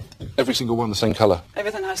 Yeah. Every single one the same colour.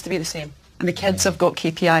 Everything has to be the same. And the kids have got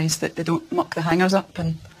KPIs that they don't muck the hangers up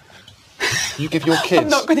and... You give your kids I'm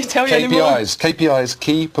not going to tell you anymore. KPIs,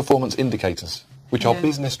 key performance indicators, which are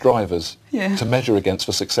business drivers to measure against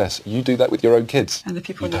for success. You do that with your own kids. And the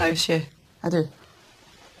people in the house, yeah, I do.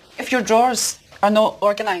 If your drawers are not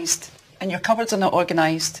organised, and your cupboards are not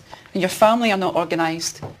organised, and your family are not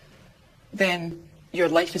organised, then your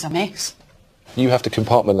life is a mess. You have to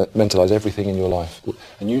compartmentalise everything in your life.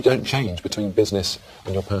 And you don't change between business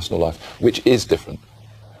and your personal life, which is different.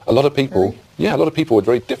 A lot of people, a lot of people are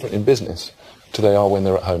very different in business to they are when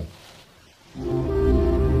they're at home.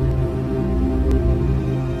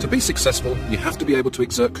 To be successful, you have to be able to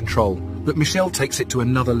exert control, but Michelle takes it to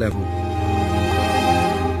another level.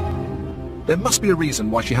 There must be a reason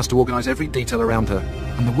why she has to organise every detail around her,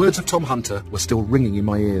 and the words of Tom Hunter were still ringing in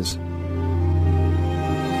my ears.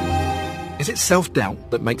 Is it self-doubt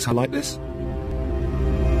that makes her like this?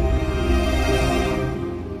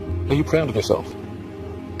 Are you proud of yourself?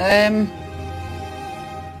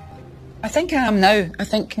 I think I am now. I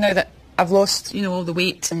think now that I've lost, all the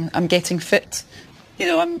weight and I'm getting fit,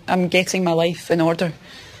 I'm getting my life in order.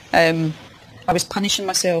 I was punishing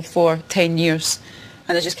myself for 10 years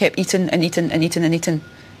and I just kept eating and eating and eating and eating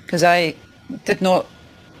because I did not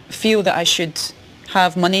feel that I should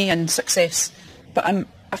have money and success. But I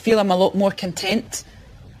feel I'm a lot more content,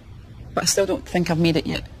 but I still don't think I've made it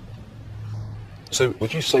yet. So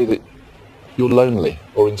would you say that you're lonely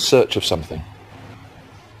or in search of something?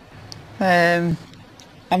 I'm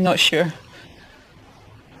not sure.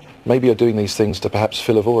 Maybe you're doing these things to perhaps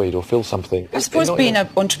fill a void or fill something. I suppose being an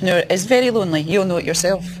entrepreneur is very lonely. You'll know it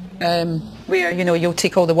yourself. Where, you'll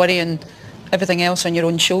take all the worry and everything else on your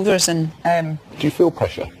own shoulders. And do you feel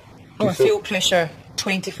pressure? I feel pressure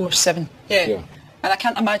 24/7. Yeah. And I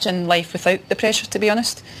can't imagine life without the pressure, to be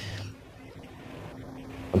honest.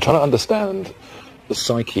 I'm trying to understand the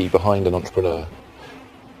psyche behind an entrepreneur.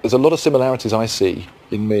 There's a lot of similarities I see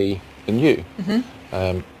in me and you.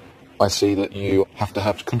 Mm-hmm. I see that you have to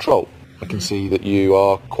have control. I can see that you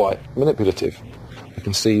are quite manipulative. I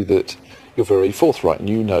can see that you're very forthright and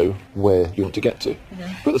you know where you want to get to.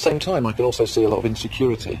 Mm-hmm. But at the same time, I can also see a lot of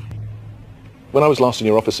insecurity. When I was last in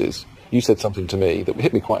your offices, you said something to me that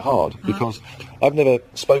hit me quite hard because I've never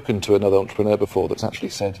spoken to another entrepreneur before that's actually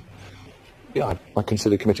said, I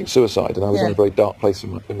considered committing suicide and I was in a very dark place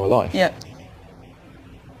in my life. Yeah.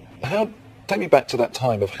 Take me back to that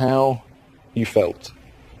time of how you felt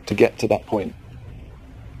to get to that point.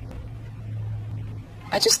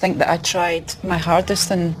 I just think that I tried my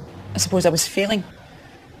hardest and I suppose I was failing.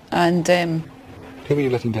 And who were you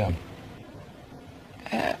letting down?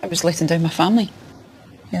 I was letting down my family,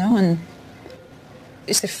 you know, and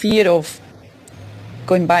it's the fear of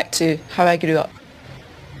going back to how I grew up,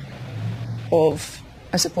 of,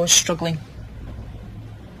 I suppose, struggling.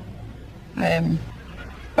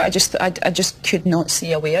 But I just could not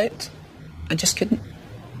see a way out. I just couldn't.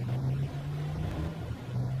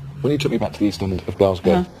 When you took me back to the East End of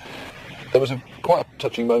Glasgow, there was quite a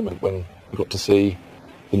touching moment when we got to see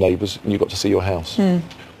the neighbours and you got to see your house.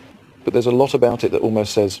 But there's a lot about it that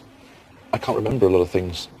almost says, I can't remember a lot of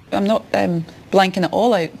things. I'm not blanking it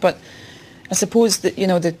all out, but I suppose that, you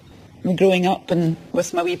know, growing up and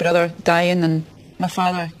with my wee brother dying and my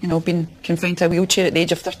father, you know, being confined to a wheelchair at the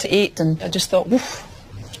age of 38, and I just thought, woof,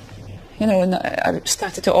 you know, and I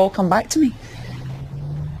started to all come back to me.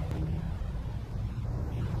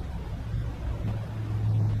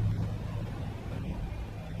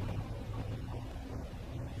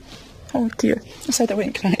 Oh dear, I said I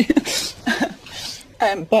wouldn't cry.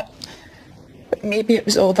 But maybe it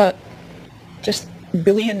was all that just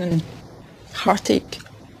bullying and heartache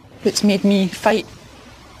that's made me fight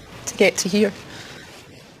to get to here.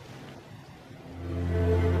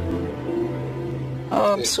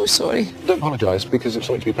 Oh, I'm so sorry. Don't apologise, because it's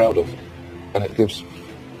something to be proud of, and it gives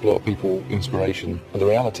a lot of people inspiration. And the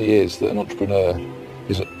reality is that an entrepreneur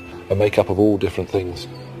is a make-up of all different things.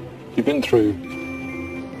 You've been through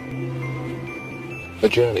a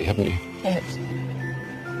journey, haven't you? Yes.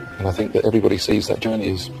 And I think that everybody sees that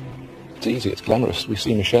journey as it's easy, it's glamorous. We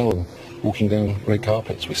see Michelle walking down red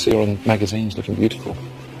carpets, we see her on magazines looking beautiful.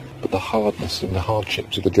 But the hardness and the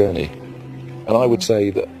hardships of the journey. And I would say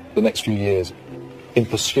that the next few years, in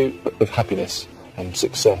pursuit of happiness and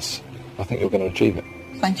success, I think you're going to achieve it.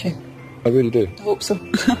 Thank you. I really do. I hope so.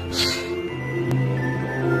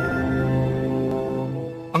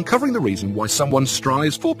 Uncovering the reason why someone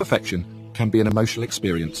strives for perfection can be an emotional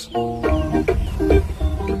experience.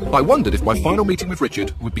 I wondered if my final meeting with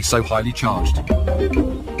Richard would be so highly charged.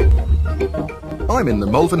 I'm in the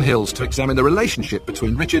Malvern Hills to examine the relationship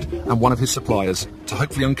between Richard and one of his suppliers, to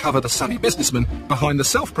hopefully uncover the savvy businessman behind the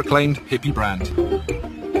self-proclaimed hippie brand.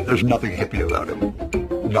 There's nothing hippie about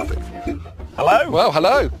him. Nothing. Hello? Well,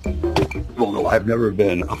 hello. Although I've never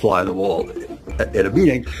been a fly on the wall at a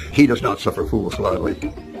meeting, he does not suffer fools gladly.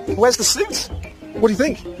 Where's the suit? What do you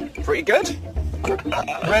think? Pretty good.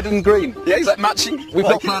 Red and green. Yeah, is that matching? We've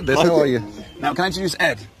not planned this. How are you? Now, can I introduce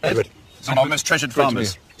Ed? Edward. Some of our most treasured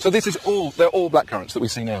farmers. So this is they're all blackcurrants that we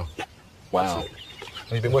see now? Yeah. Wow.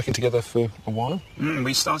 Have you been working together for a while?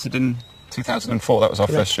 We started in 2004. That was our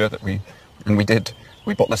first year that we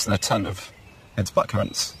bought less than a tonne of Ed's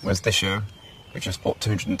blackcurrants, whereas this year we've just bought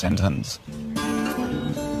 210 tonnes.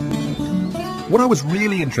 What I was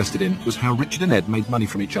really interested in was how Richard and Ed made money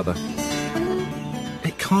from each other.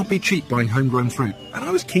 It can't be cheap buying homegrown fruit, and I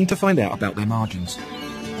was keen to find out about their margins.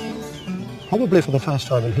 Probably for the first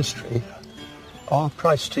time in history, our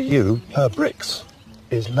price to you per bricks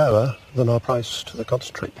is lower than our price to the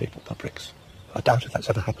concentrate people per bricks. I doubt if that's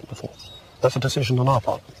ever happened before. That's a decision on our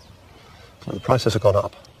part. So the prices have gone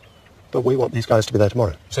up, but we want these guys to be there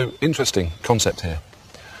tomorrow. So, interesting concept here.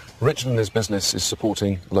 Richard and his business is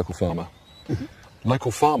supporting a local farmer.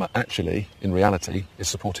 Local farmer, actually, in reality, is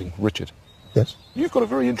supporting Richard. Yes. You've got a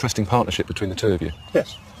very interesting partnership between the two of you.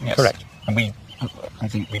 Yes, correct. And I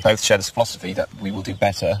think we both share this philosophy that we will do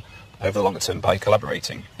better over the longer term by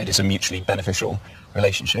collaborating. It is a mutually beneficial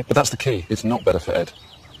relationship. But that's the key. It's not better for Ed.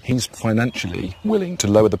 He's financially willing to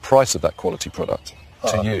lower the price of that quality product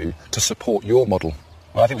to you to support your model.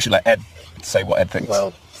 Well, I think we should let Ed say what Ed thinks.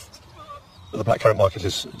 Well, the blackcurrant market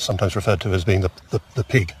is sometimes referred to as being the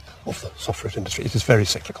pig of the soft fruit industry. It is very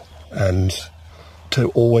cyclical. And to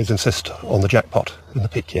always insist on the jackpot in the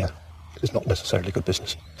peak year is not necessarily good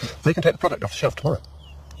business. They can take the product off the shelf tomorrow.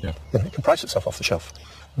 Yeah. You know, it can price itself off the shelf.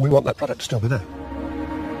 We want that product to still be there.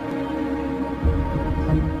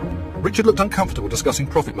 Richard looked uncomfortable discussing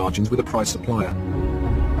profit margins with a prize supplier.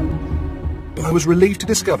 But I was relieved to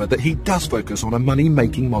discover that he does focus on a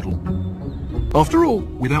money-making model. After all,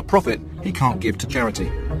 without profit, he can't give to charity.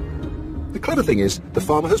 The clever thing is, the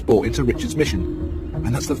farmer has bought into Richard's mission,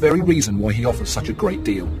 and that's the very reason why he offers such a great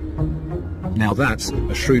deal. Now that's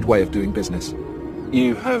a shrewd way of doing business.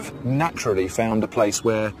 You have naturally found a place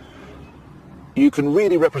where you can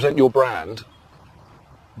really represent your brand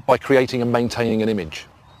by creating and maintaining an image.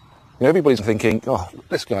 You know, everybody's thinking, oh,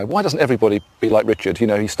 this guy, why doesn't everybody be like Richard? You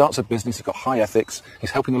know, he starts a business, he's got high ethics, he's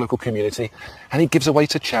helping the local community, and he gives away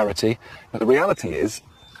to charity. But the reality is,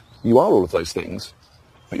 you are all of those things,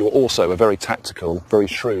 but you're also a very tactical, very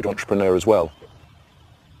shrewd entrepreneur as well.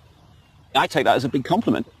 I take that as a big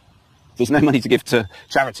compliment. There's no money to give to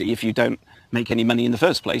charity if you don't make any money in the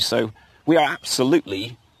first place. So we are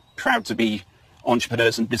absolutely proud to be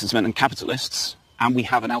entrepreneurs and businessmen and capitalists, and we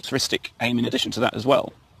have an altruistic aim in addition to that as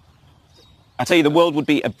well. I tell you, the world would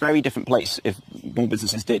be a very different place if more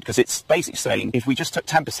businesses did, because it's basically saying if we just took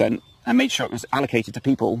 10% and made sure it was allocated to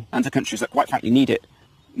people and to countries that quite frankly need it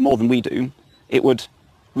more than we do, it would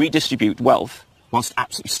redistribute wealth whilst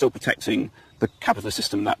absolutely still protecting the capitalist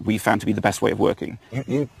system that we found to be the best way of working.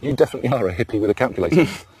 You definitely are a hippie with a calculator.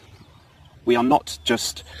 We are not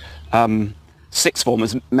just sixth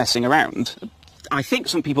formers messing around. I think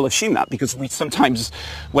some people assume that because we sometimes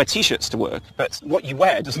wear T-shirts to work, but what you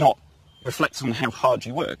wear does not reflect on how hard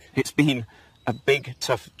you work. It's been a big,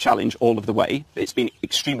 tough challenge all of the way. It's been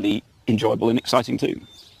extremely enjoyable and exciting too.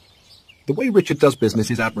 The way Richard does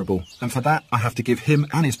business is admirable, and for that I have to give him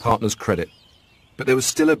and his partners credit. But there was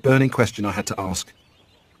still a burning question I had to ask.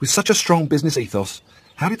 With such a strong business ethos,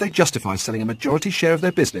 how did they justify selling a majority share of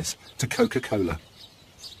their business to Coca-Cola?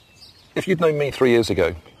 If you'd known me 3 years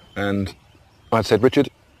ago, and I'd said, Richard,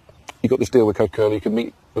 you got this deal with Coca-Cola, you can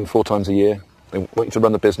meet them 4 times a year, they want you to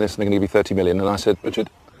run the business, and they're going to give you 30 million. And I said, Richard,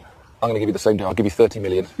 I'm going to give you the same deal, I'll give you 30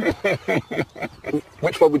 million.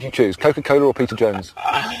 Which one would you choose, Coca-Cola or Peter Jones?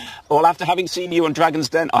 Well, after having seen you on Dragon's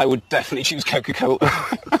Den, I would definitely choose Coca-Cola.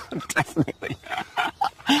 Definitely.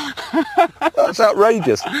 That's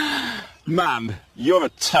outrageous. Man, you're a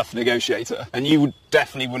tough negotiator, and you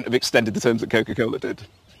definitely wouldn't have extended the terms that Coca-Cola did.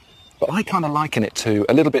 But I kind of liken it to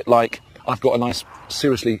a little bit like I've got a nice,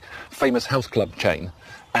 seriously famous health club chain,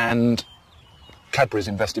 and Cadbury's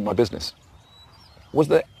invest in my business. Was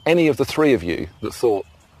there any of the 3 of you that thought,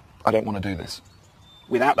 I don't want to do this?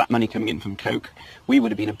 Without that money coming in from Coke, we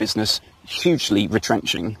would have been a business hugely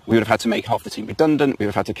retrenching. We would have had to make half the team redundant. We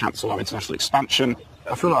would have had to cancel our international expansion.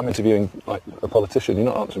 I feel like I'm interviewing like a politician. You're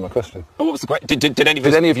not answering my question. Oh, what was the question? Did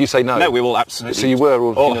any of you say no? No, we all absolutely. So you were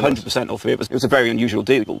all 100%, all 3 of us. It was a very unusual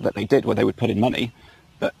deal that they did, where they would put in money,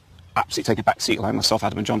 but absolutely take a back seat, allowing myself,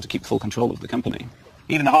 Adam and John to keep full control of the company.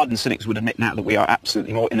 Even the hardened cynics would admit now that we are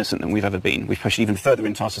absolutely more innocent than we've ever been. We've pushed even further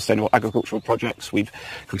into our sustainable agricultural projects. We've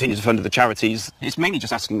continued to fund the charities. It's mainly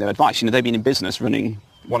just asking their advice. You know, they've been in business running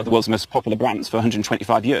one of the world's most popular brands for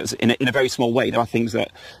 125 years. In a very small way, there are things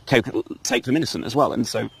that Coke take them innocent as well. And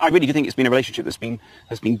so I really do think it's been a relationship has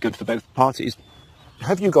been good for both parties.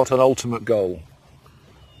 Have you got an ultimate goal?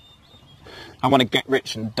 I want to get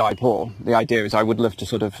rich and die poor. The idea is I would love to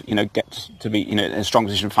sort of, get to be, in a strong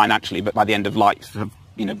position financially, but by the end of life, have,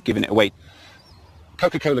 given it away.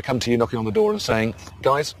 Coca-Cola come to you knocking on the door and saying,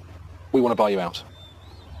 guys, we want to buy you out.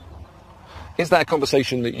 Is that a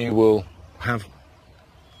conversation that you will have?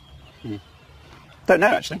 Don't know,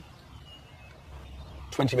 actually.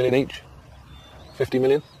 20 million each? 50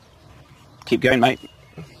 million? Keep going, mate.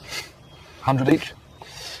 100 each?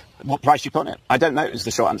 What price do you put on it? I don't know is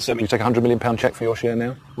the short answer. You take a £100 million cheque for your share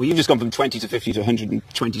now? Well, you've just gone from 20 to 50 to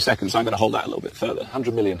 120 seconds, so I'm going to hold that a little bit further.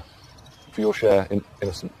 100 million for your share in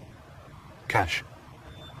innocent cash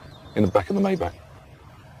in the back of the Maybach.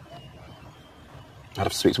 I'd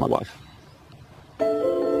have to speak to my wife.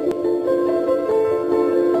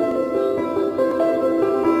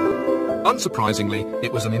 Unsurprisingly,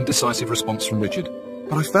 it was an indecisive response from Richard,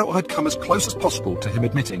 but I felt I'd come as close as possible to him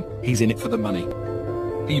admitting he's in it for the money,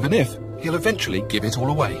 even if he'll eventually give it all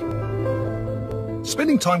away.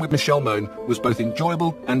 Spending time with Michelle Mone was both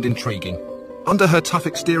enjoyable and intriguing. Under her tough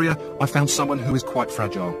exterior, I found someone who is quite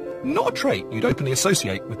fragile. Not a trait you'd openly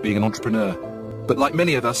associate with being an entrepreneur. But like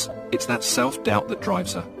many of us, it's that self-doubt that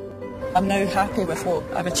drives her. I'm now happy with what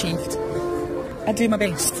I've achieved. I do my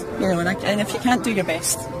best, and if you can't do your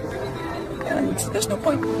best, there's no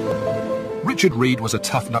point. Richard Reed was a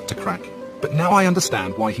tough nut to crack, but now I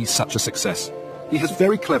understand why he's such a success. He has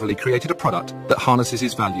very cleverly created a product that harnesses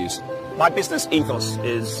his values. My business ethos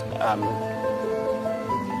is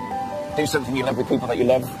do something you love with people that you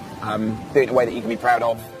love, do it in a way that you can be proud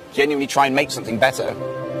of, genuinely try and make something better.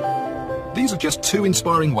 These are just 2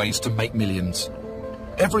 inspiring ways to make millions.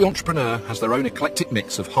 Every entrepreneur has their own eclectic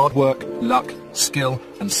mix of hard work, luck, skill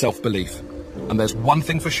and self-belief. And there's one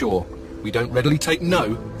thing for sure, we don't readily take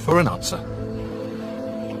no for an answer.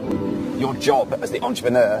 Your job as the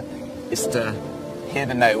entrepreneur is to hear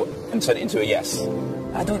the no and turn it into a yes.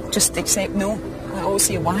 I don't just accept no. I always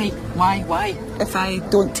say why? If I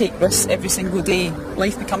don't take risks every single day,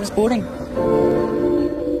 life becomes boring.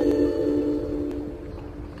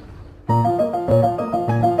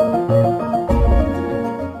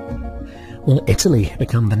 Will Italy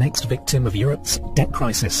become the next victim of Europe's debt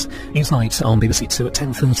crisis? Newsnight on BBC 2 at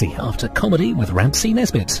 10:30 after comedy with Ramsey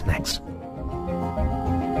Nesbitt next.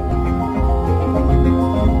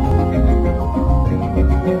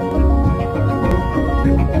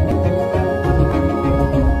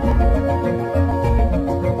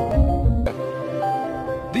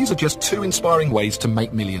 just two inspiring ways to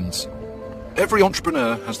make millions. Every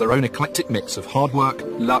entrepreneur has their own eclectic mix of hard work,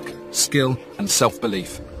 luck, skill and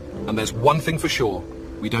self-belief. And there's one thing for sure,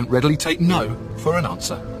 we don't readily take no for an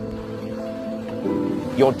answer.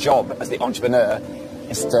 Your job as the entrepreneur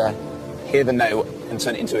is to hear the no and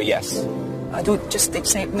turn it into a yes. I don't just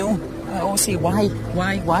accept no. I always say why.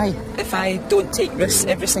 If I don't take risks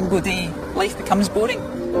every single day, life becomes boring.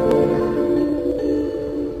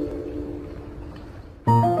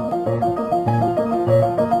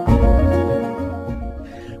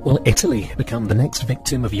 Will Italy become the next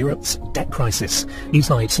victim of Europe's debt crisis?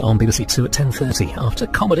 Newsnight on BBC 2 at 10:30 after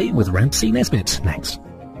comedy with Ramsey Nesbitt next.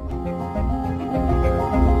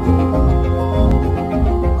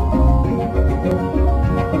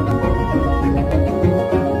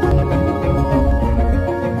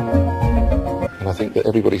 And I think that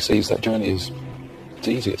everybody sees that journey as it's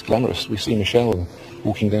easy, it's glamorous. We see Michelle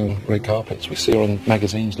walking down red carpets, we see her on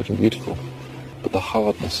magazines looking beautiful. But the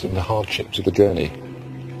hardness and the hardships of the journey.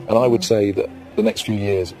 And I would say that the next few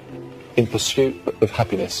years, in pursuit of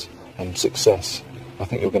happiness and success, I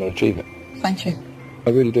think you're going to achieve it. Thank you. I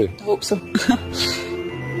really do. I hope so.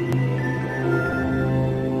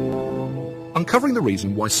 Uncovering the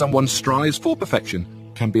reason why someone strives for perfection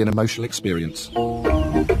can be an emotional experience.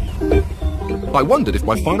 I wondered if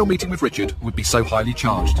my final meeting with Richard would be so highly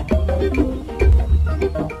charged.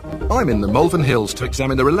 I'm in the Malvern Hills to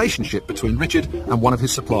examine the relationship between Richard and one of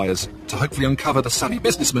his suppliers, to hopefully uncover the savvy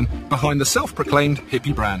businessman behind the self-proclaimed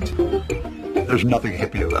hippie brand. There's nothing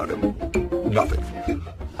hippie about him. Nothing.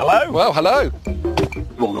 Hello? Well, hello.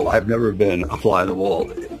 Well, no, I've never been a fly on the wall.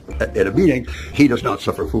 At a meeting, he does not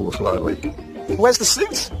suffer fools gladly. Where's the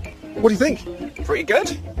suit? What do you think? Pretty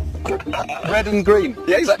good. Red and green.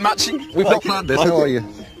 Yeah, is that matching? We've not planned this. How are you?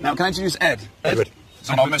 Now, can I introduce Ed? Edward.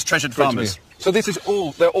 Some of our most treasured farmers. So this is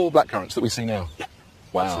they're all blackcurrants that we see now?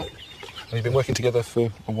 Wow. Have you been working together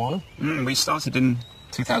for a while? We started in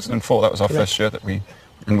 2004. That was our first year that we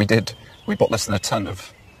bought less than a ton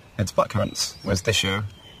of Ed's blackcurrants, whereas this year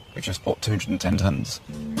we've just bought 210 tons.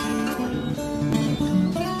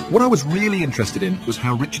 What I was really interested in was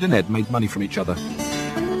how Richard and Ed made money from each other.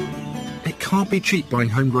 It can't be cheap buying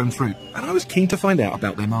homegrown fruit, and I was keen to find out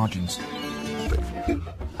about their margins.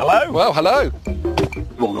 Hello? Well, hello.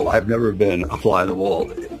 Well, no, I've never been a fly on the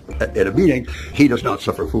wall. At a meeting, he does not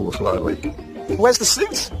suffer fools gladly. Where's the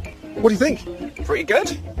suit? What do you think? Pretty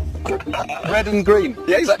good. Red and green.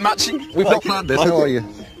 Yeah, is that matching? We've not planned this. How are you?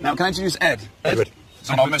 Now, can I introduce Ed? Edward.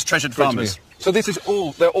 Some of our most treasured farmers. So this is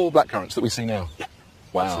they're all blackcurrants that we see now?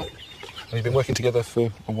 Wow. Have you been working together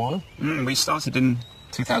for a while? We started in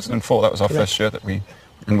 2004. That was our first year that we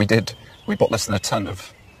bought less than a ton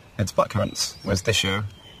of Ed's blackcurrants, whereas this year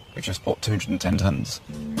we've just bought 210 tons.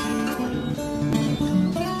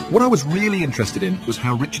 What I was really interested in was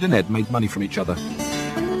how Richard and Ed made money from each other.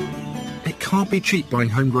 It can't be cheap buying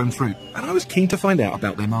homegrown fruit, and I was keen to find out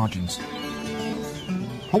about their margins.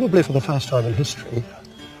 Probably for the first time in history,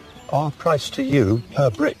 our price to you per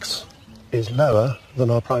bricks is lower than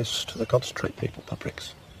our price to the concentrate people per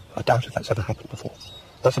bricks. I doubt if that's ever happened before.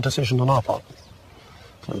 That's a decision on our part.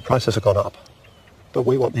 So the prices have gone up, but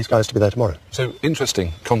we want these guys to be there tomorrow. So,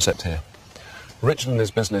 interesting concept here. Richard and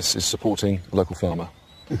his business is supporting a local farmer.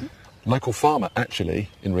 Mm-hmm. Local farmer, actually,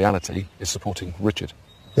 in reality, is supporting Richard.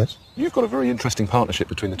 Yes. You've got a very interesting partnership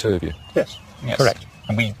between the two of you. Yes, Yes. correct.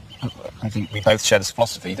 And I think we both share this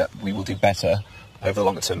philosophy that we will do better over the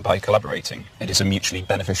longer term by collaborating. It is a mutually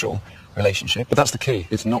beneficial relationship. But that's the key.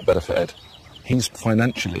 It's not better for Ed. He's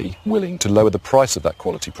financially willing to lower the price of that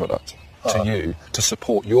quality product to you to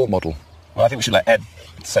support your model. Well, I think we should let Ed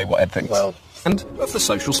say what Ed thinks. Well, and of the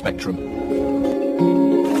social spectrum.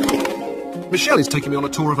 Michelle is taking me on a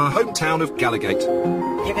tour of her hometown of Gallowgate.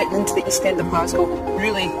 You're getting into the East End of Glasgow.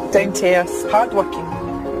 Really down to earth, hard working.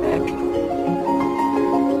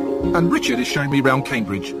 And Richard is showing me around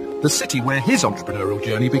Cambridge, the city where his entrepreneurial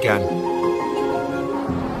journey began.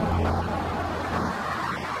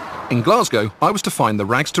 In Glasgow, I was to find the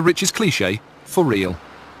rags to riches cliché for real.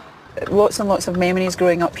 Lots and lots of memories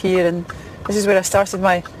growing up here, and this is where I started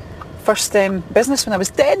my first business when I was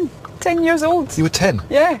 10 years old. You were 10?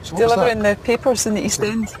 Yeah, So what was delivering the papers in the East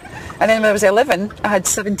End. And then when I was 11, I had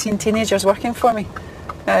 17 teenagers working for me.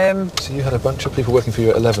 So you had a bunch of people working for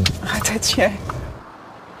you at 11? I did, yeah.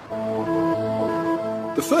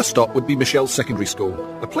 The first stop would be Michelle's secondary school,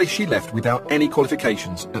 a place she left without any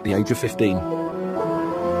qualifications at the age of 15.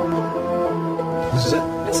 This is it?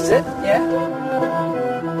 This is it,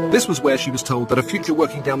 yeah. This was where she was told that a future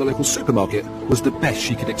working down the local supermarket was the best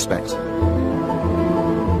she could expect.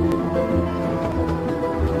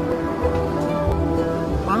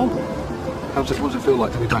 Wow. What does it feel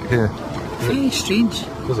like to be back here? Very strange.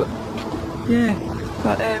 Was it? Yeah,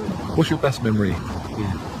 but what's your best memory?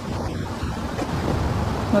 Yeah.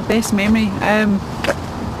 My best memory. I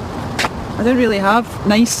don't really have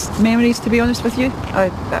nice memories, to be honest with you.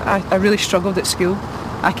 I really struggled at school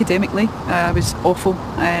academically. I was awful,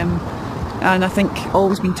 and I think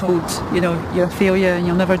always been told, you know, you're a failure and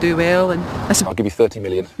you'll never do well. And I'll give you 30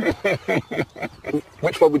 million.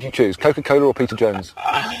 Which one would you choose, Coca-Cola or Peter Jones?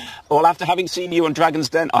 Well, after having seen you on Dragon's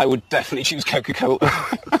Den, I would definitely choose Coca-Cola.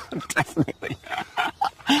 Definitely.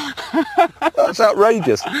 That's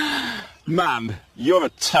outrageous. Man, you're a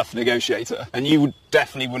tough negotiator, and you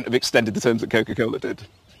definitely wouldn't have extended the terms that Coca-Cola did.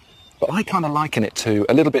 But I kind of liken it to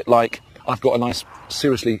a little bit like I've got a nice,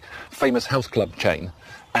 seriously famous health club chain,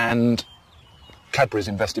 and Cadbury's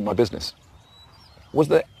invest in my business. Was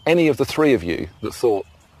there any of the three of you that thought,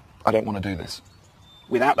 I don't want to do this?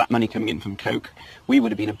 Without that money coming in from Coke, we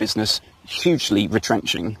would have been a business hugely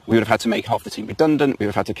retrenching. We would have had to make half the team redundant. We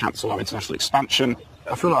would have had to cancel our international expansion.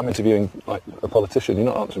 I feel like I'm interviewing like a politician. You're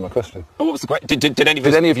not answering my question. Oh, what was the question? Did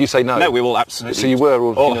any of you say no? No, we all absolutely. So you were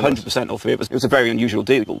all 100%, all three of us. It was a very unusual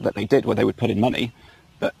deal that they did, where they would put in money,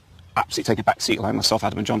 but absolutely take a back seat, allowing myself,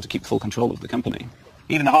 Adam and John to keep full control of the company.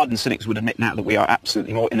 Even the hardened cynics would admit now that we are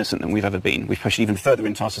absolutely more innocent than we've ever been. We've pushed even further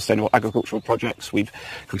into our sustainable agricultural projects. We've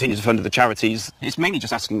continued to fund the charities. It's mainly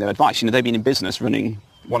just asking their advice. You know, they've been in business running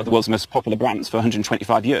one of the world's most popular brands for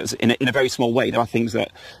 125 years. In a very small way, there are things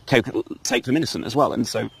that Coke take them innocent as well. And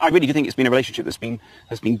so I really do think it's been a relationship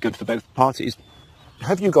has been good for both parties.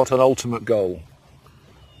 Have you got an ultimate goal?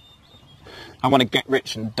 I want to get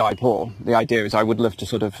rich and die poor. The idea is I would love to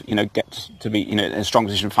sort of, you know, get to be, you know, in a strong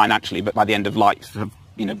position financially, but by the end of life, have,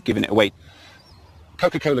 you know, given it away.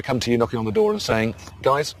 Coca-Cola come to you knocking on the door and saying,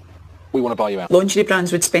 guys, we want to buy you out. Lingerie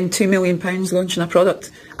brands would spend £2 million launching a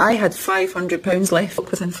product. I had £500 left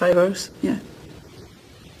within 5 hours, yeah.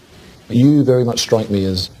 You very much strike me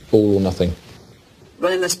as all or nothing.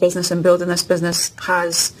 Running this business and building this business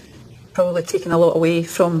has probably taken a lot away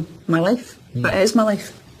from my life, but it is my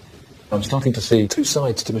life. I'm starting to see two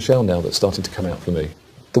sides to Michelle now that's starting to come out for me.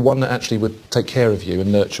 The one that actually would take care of you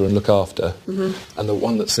and nurture and look after, and the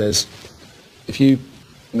one that says, if you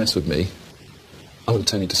mess with me, I'm going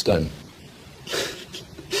to turn you to stone.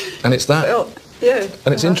 And it's that. Well, yeah.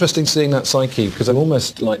 And it's interesting seeing that psyche, because I'm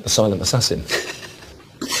almost like the silent assassin.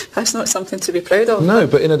 That's not something to be proud of. No,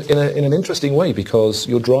 but in an interesting way, because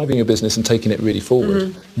you're driving your business and taking it really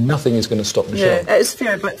forward. Nothing is going to stop Michelle. Yeah, it is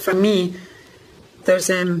fair, but for me, there's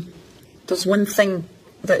one thing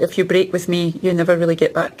that if you break with me, you never really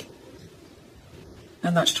get back.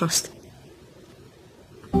 And that's trust.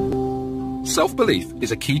 Self-belief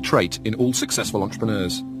is a key trait in all successful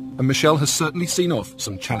entrepreneurs, and Michelle has certainly seen off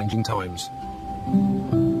some challenging times.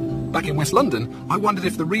 Back in West London, I wondered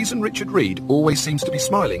if the reason Richard Reed always seems to be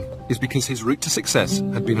smiling is because his route to success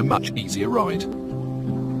had been a much easier ride.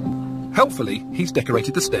 Helpfully, he's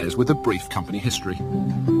decorated the stairs with a brief company history.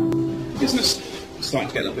 Business starting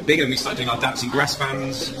to get a little bit bigger, and we started doing our dancing grass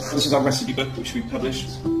bands. This is our recipe book, which we published.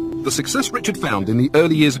 The success Richard found in the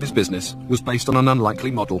early years of his business was based on an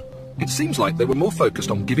unlikely model. It seems like they were more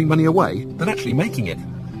focused on giving money away than actually making it.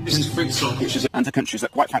 This is fruit stock, which is and to countries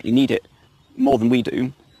that quite frankly need it more than we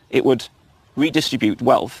do. It would redistribute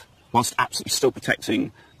wealth whilst absolutely still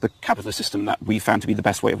protecting the capitalist system that we found to be the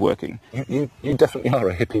best way of working. You definitely are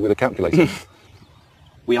a hippie with a calculator.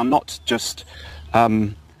 We are not just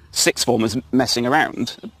sixth formers messing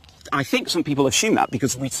around. I think some people assume that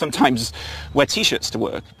because we sometimes wear T-shirts to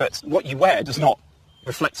work, but what you wear does not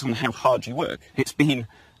reflect on how hard you work. It's been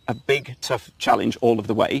a big, tough challenge all of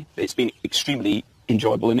the way. It's been extremely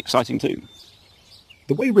enjoyable and exciting too.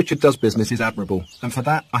 The way Richard does business is admirable, and for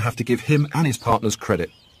that I have to give him and his partners credit.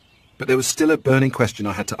 But there was still a burning question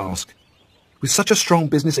I had to ask. With such a strong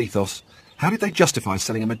business ethos, how did they justify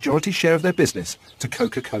selling a majority share of their business to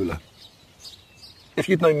Coca-Cola? If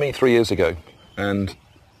you'd known me 3 years ago, and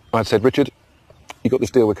I'd said, Richard, you got this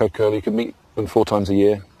deal with Coca-Cola, you can meet them 4 times a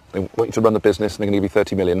year, they want you to run the business, and they're going to give you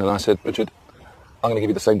 30 million, and I said, Richard, I'm going to give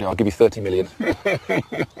you the same deal, I'll give you 30 million.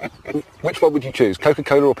 Which one would you choose,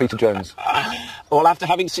 Coca-Cola or Peter Jones? Well, after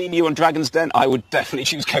having seen you on Dragon's Den, I would definitely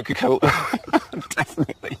choose Coca-Cola.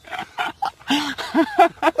 Definitely.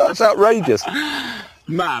 That's outrageous.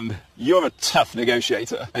 Man, you're a tough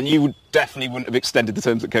negotiator, and you definitely wouldn't have extended the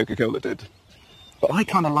terms that Coca-Cola did. But I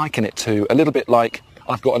kind of liken it to a little bit like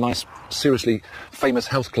I've got a nice, seriously famous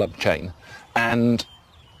health club chain, and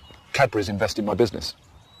Cadbury's invest in my business.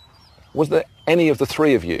 Was there any of the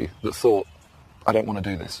three of you that thought, I don't want to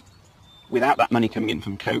do this? without that money coming in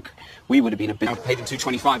from Coke, we would have been a bit... I paid them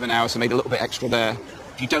 $2.25 an hour, so made a little bit extra there.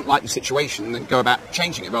 If you don't like the situation, then go about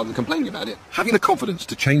changing it rather than complaining about it. Having the confidence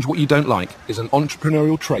to change what you don't like is an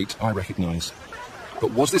entrepreneurial trait I recognise.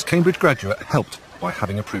 But was this Cambridge graduate helped by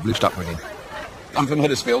having a privileged upbringing? I'm from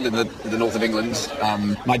Huddersfield in the north of England.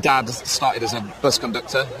 My dad started as a bus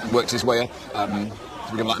conductor and worked his way up to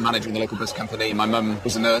become like a manager in the local bus company. My mum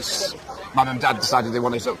was a nurse. My mum and dad decided they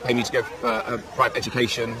wanted to pay me to go for a private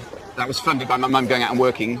education. That was funded by my mum going out and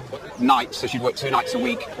working nights, so she'd work 2 nights a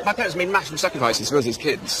week. My parents made massive sacrifices for us as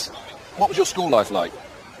kids. What was your school life like?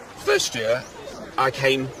 First year, I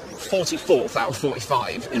came 44th out of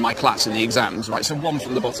 45 in my class in the exams, right, so 1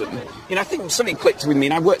 from the bottom. You know, I think something clicked with me,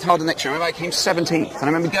 and I worked hard the next year. I remember I came 17th, and I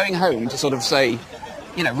remember going home to sort of say,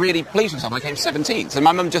 you know, really please myself, I came 17th. And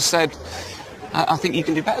my mum just said, I think you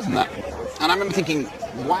can do better than that. And I remember thinking,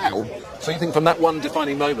 wow. So you think from that one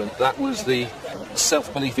defining moment, that was the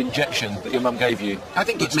self-belief injection that your mum gave you? I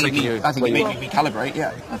think it made me recalibrate,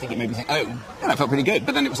 yeah. I think it made me think, oh, yeah, that felt pretty good.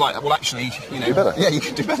 But then it was like, well, actually, you know... Do better. Yeah, you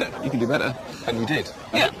can do better. You can do better. And you did.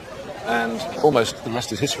 Yeah. And almost the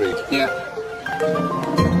rest is history. Yeah.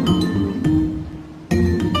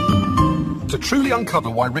 To truly uncover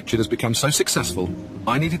why Richard has become so successful,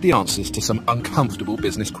 I needed the answers to some uncomfortable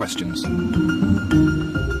business questions.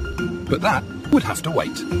 But that would have to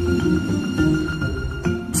wait.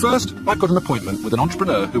 First, I've got an appointment with an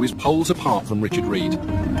entrepreneur who is poles apart from Richard Reed.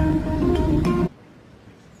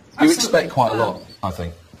 You expect quite a lot, I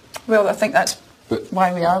think. Well, I think that's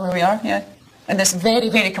why we are where we are, yeah. In this very,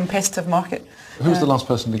 very competitive market. Who was the last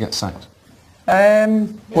person to get sacked?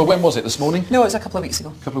 Well, when was it? This morning? No, it was a couple of weeks ago.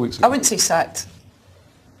 A couple of weeks ago? I wouldn't say sacked.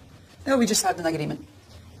 No, we just had an agreement.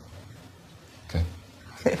 Okay.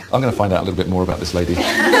 I'm going to find out a little bit more about this lady.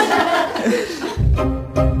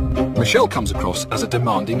 Michelle comes across as a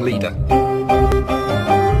demanding leader.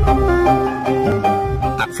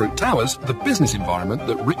 At Fruit Towers, the business environment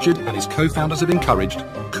that Richard and his co-founders have encouraged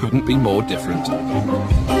couldn't be more different.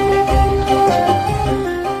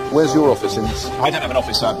 Where's your office in this? I don't have an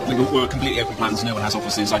office. We're completely open plans. No one has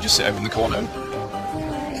offices. I just sit over in the corner.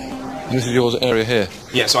 And this is your area here?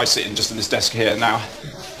 Yeah, so I sit in this desk here now.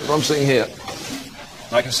 If I'm sitting here,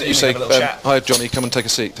 I can sit you in say, and have a little chat. Hi Johnny, come and take a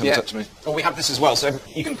seat. Have a chat to me. Well, we have this as well, so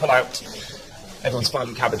you can pull out everyone's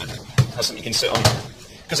filing cabinet. Has something you can sit on.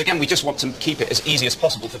 Because again, we just want to keep it as easy as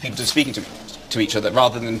possible for people to speaking to each other,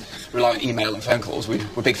 rather than rely on email and phone calls. We're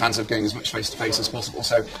big fans of going as much face to face as possible.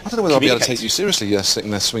 So I don't know whether I'll be able to take you seriously,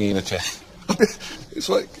 sitting there swinging in a chair. It's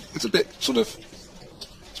a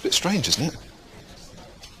bit strange, isn't it?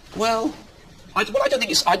 Well, I don't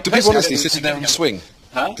think it's. Do people honestly sit in there and swing?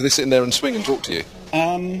 Huh? Do they sit in there and swing and talk to you?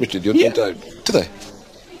 Richard, you don't. Do they?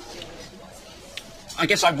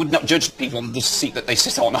 I guess I would not judge people on the seat that they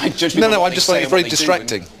sit on. I judge people. No, I'm just finding it very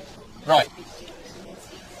distracting. Right.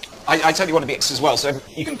 I totally want to be X as well, so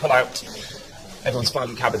you can pull out everyone's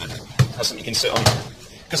filing cabinet. Has something you can sit on.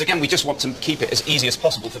 Because again, we just want to keep it as easy as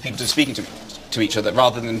possible for people to speaking to each other,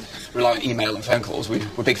 rather than rely on email and phone calls. We're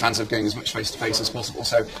big fans of going as much face to face as possible.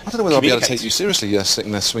 So I don't know whether I'll be able to take you seriously,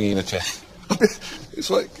 sitting there swinging in a chair. It's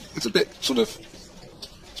a bit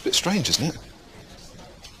strange, isn't it?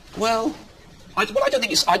 Well, I don't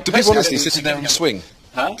think it's. Do people honestly sit in there and swing?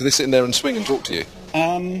 Huh? Do they sit in there and swing and talk to you?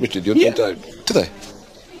 Richard, you don't. Do they?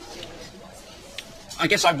 I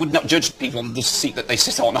guess I would not judge people on the seat that they sit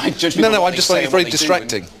on. I judge people. No, I'm just finding it very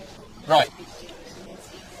distracting. Right.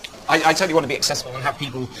 I totally want to be accessible and have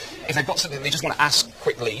people, if they've got something they just want to ask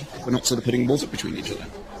quickly, we're not sort of putting walls up between each other.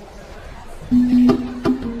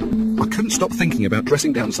 I couldn't stop thinking about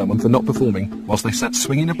dressing down someone for not performing whilst they sat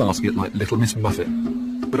swinging a basket like Little Miss Muffet.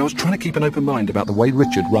 But I was trying to keep an open mind about the way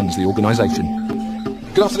Richard runs the organisation.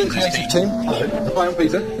 Good afternoon, creative team. Hello. Hi, I'm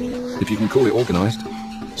Peter. If you can call it organised.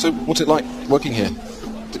 So, what's it like working here?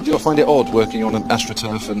 Do you find it odd working on an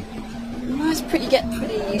AstroTurf and... No, it's pretty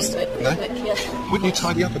used to it. No? Quick, yeah. Wouldn't you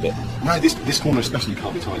tidy up a bit? No, this corner especially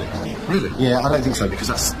can't be tidy. Really? Yeah, I don't think so,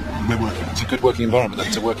 because we're working. It's a good working environment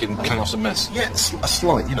then, to work in chaos and mess. Yeah, it's a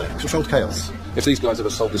slight, controlled chaos. If these guys ever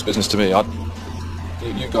sold this business to me,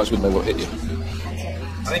 you guys wouldn't know what hit you.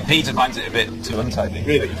 I think Peter finds it a bit too untidy.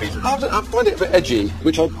 Really, Peter? I find it a bit edgy,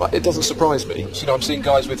 which it doesn't surprise me. I'm seeing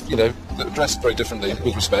guys with, that are dressed very differently,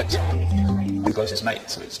 with respect. We're closest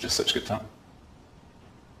mates, so it's just such good fun.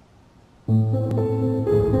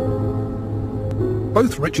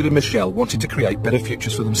 Both Richard and Michelle wanted to create better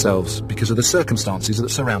futures for themselves because of the circumstances that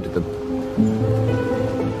surrounded them.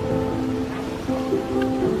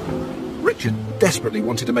 Richard desperately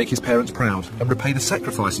wanted to make his parents proud and repay the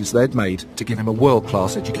sacrifices they'd made to give him a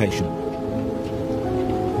world-class education.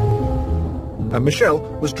 And Michelle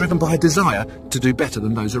was driven by a desire to do better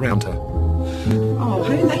than those around her. Oh,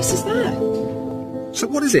 how nice is that? So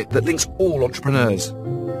what is it that links all entrepreneurs?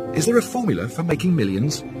 Is there a formula for making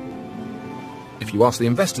millions? If you ask the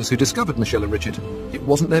investors who discovered Michelle and Richard, it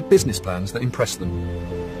wasn't their business plans that impressed them.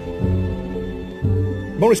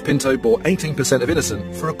 Maurice Pinto bought 18% of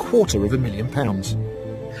Innocent for £250,000.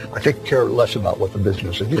 I think care less about what the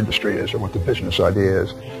business of the industry is or what the business idea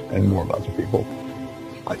is, and more about the people.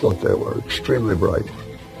 I thought they were extremely bright,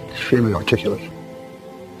 extremely articulate.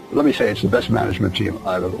 Let me say it's the best management team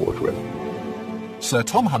I've ever worked with. Sir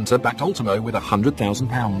Tom Hunter backed Ultimo with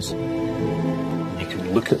 £100,000. You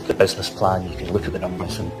can look at the business plan, you can look at the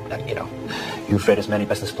numbers, and you know, you've read as many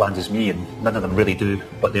business plans as me, and none of them really do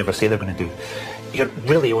what they ever say they're going to do. You're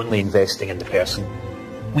really only investing in the person.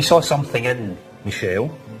 We saw something in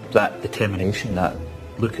Michelle, that determination, that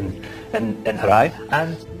look in her eye,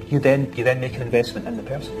 and you then make an investment in the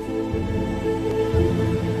person.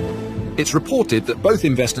 It's reported that both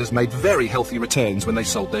investors made very healthy returns when they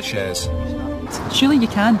sold their shares. Surely you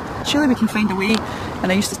can. Surely we can find a way.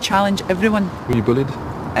 And I used to challenge everyone. Were you bullied?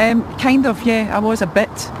 Kind of, yeah. I was a bit.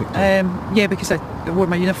 Yeah, because I wore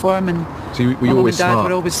my uniform, and so were you my mum always and dad smart?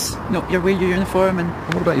 were always, no, you wear your uniform. And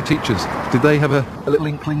what about your teachers? Did they have a little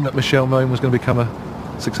inkling that Michelle Moan was going to become a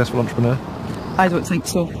successful entrepreneur? I don't think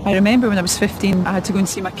so. I remember when I was 15, I had to go and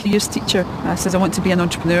see my careers teacher. I said, I want to be an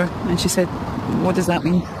entrepreneur. And she said, what does that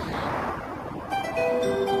mean?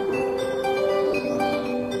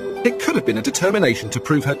 It could have been a determination to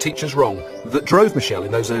prove her teachers wrong that drove Michelle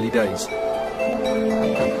in those early days.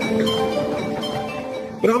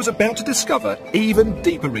 But I was about to discover even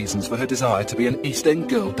deeper reasons for her desire to be an East End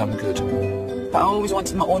girl done good. I always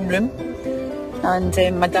wanted my own room, and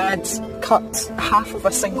my dad cut half of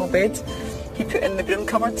a single bed. He put in the broom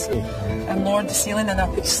cupboard and lowered the ceiling, and I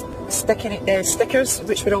put stickers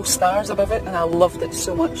which were all stars above it, and I loved it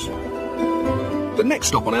so much. The next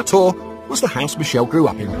stop on our tour was the house Michelle grew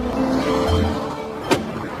up in.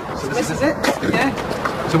 So this is it, yeah.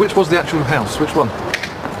 So which was the actual house? Which one?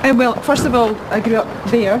 Well, first of all, I grew up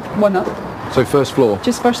there, one up. So first floor?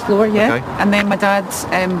 Just first floor, yeah. Okay. And then my dad,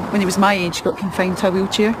 when he was my age, got confined to a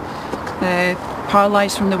wheelchair,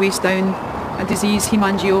 paralysed from the waist down, a disease,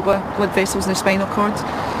 hemangioma, blood vessels in the spinal cord.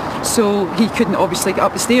 So he couldn't obviously get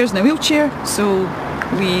up the stairs in a wheelchair, so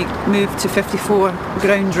we moved to 54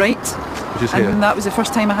 Ground Right. Which is here. And that was the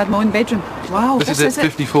first time I had my own bedroom. Wow, this is it,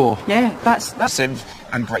 54. Yeah, that's Massive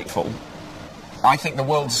and grateful. I think the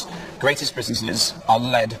world's greatest businesses are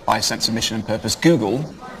led by a sense of mission and purpose. Google,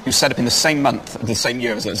 who set up in the same month, the same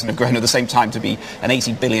year as us, and have grown at the same time to be an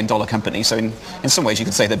 $80 billion company, so in some ways you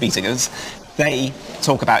could say they're beating us, they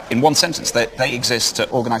talk about, in one sentence, that they exist to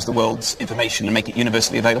organise the world's information and make it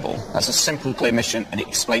universally available. That's a simple, clear mission, and it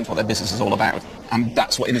explains what their business is all about. And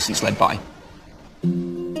that's what Innocent's led by.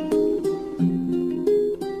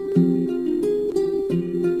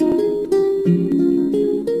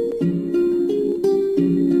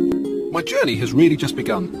 My journey has really just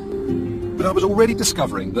begun, but I was already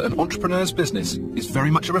discovering that an entrepreneur's business is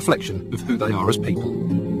very much a reflection of who they are as people.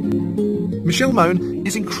 Michelle Moan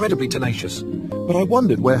is incredibly tenacious, but I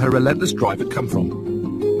wondered where her relentless drive had come from,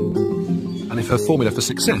 and if her formula for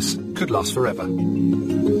success could last forever.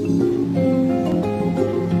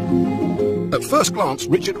 At first glance,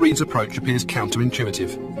 Richard Reed's approach appears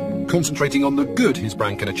counterintuitive, concentrating on the good his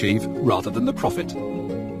brand can achieve rather than the profit.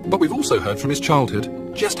 But we've also heard from his childhood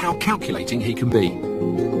just how calculating he can be.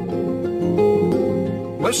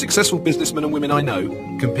 Most successful businessmen and women I know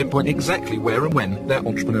can pinpoint exactly where and when their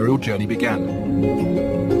entrepreneurial journey began.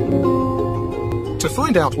 To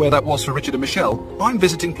find out where that was for Richard and Michelle, I'm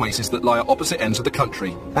visiting places that lie at opposite ends of the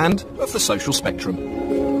country and of the social spectrum.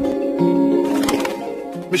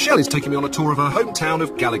 Michelle is taking me on a tour of her hometown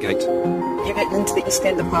of Gallowgate. You're getting into the East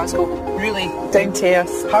End of Glasgow. Really down to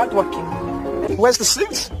earth, hard working. Where's the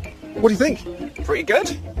suit? What do you think? Pretty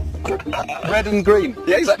good. Red and green.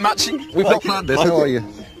 Yeah, is that matching? We've not planned this. How are you?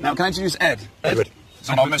 Now, can I introduce Ed? Edward.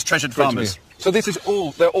 Some of our most treasured farmers. So this is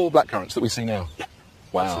they're all blackcurrants that we see now?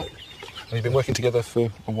 Wow. Have you been working together for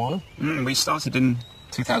a while? We started in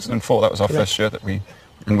 2004. That was our first year that we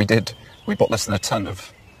bought less than a tonne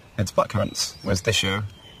of Ed's blackcurrants, whereas this year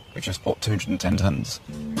we've just bought 210 tonnes.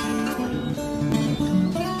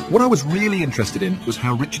 What I was really interested in was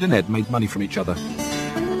how Richard and Ed made money from each other.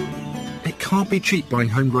 It can't be cheap buying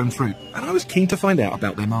homegrown fruit, and I was keen to find out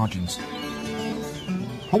about their margins.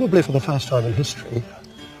 Probably for the first time in history,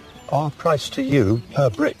 our price to you per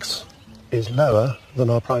bricks is lower than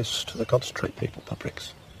our price to the concentrate people per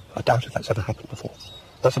bricks. I doubt if that's ever happened before.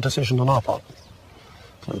 That's a decision on our part.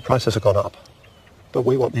 So the prices have gone up, but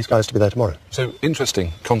we want these guys to be there tomorrow. So,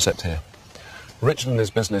 interesting concept here. Richard and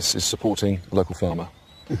his business is supporting a local farmer.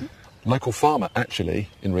 local farmer actually,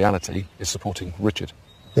 in reality, is supporting Richard.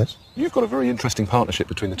 Yes. You've got a very interesting partnership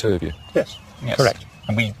between the two of you. Yes, Yes. correct.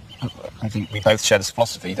 And I think we both share this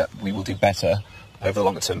philosophy that we will do better over the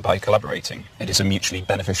longer term by collaborating. It is a mutually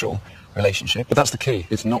beneficial relationship. But that's the key.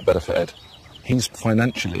 It's not better for Ed. He's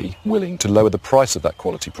financially willing to lower the price of that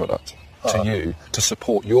quality product to you to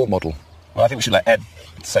support your model. Well, I think we should let Ed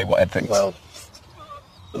say what Ed thinks. Well,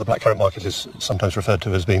 the blackcurrant market is sometimes referred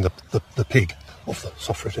to as being the pig of the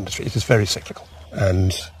soft fruit industry. It is very cyclical.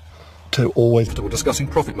 And to always... We're discussing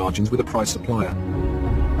profit margins with a price supplier.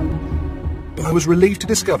 But I was relieved to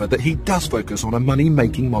discover that he does focus on a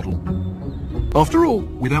money-making model. After all,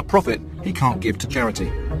 without profit, he can't give to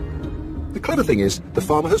charity. The clever thing is, the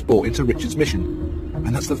farmer has bought into Richard's mission,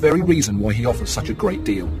 and that's the very reason why he offers such a great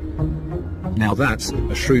deal. Now that's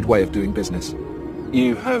a shrewd way of doing business.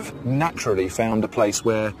 You have naturally found a place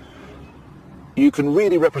where you can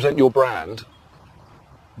really represent your brand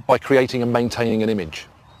by creating and maintaining an image.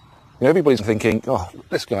 You know, everybody's thinking, oh,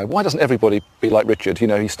 this guy, why doesn't everybody be like Richard? You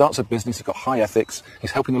know, he starts a business, he's got high ethics,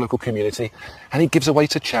 he's helping the local community, and he gives away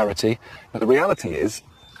to charity. But the reality is,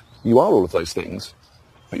 you are all of those things,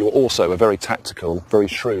 but you're also a very tactical, very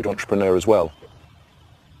shrewd entrepreneur as well.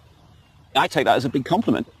 I take that as a big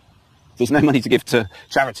compliment. There's no money to give to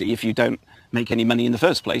charity if you don't make any money in the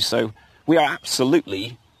first place. So we are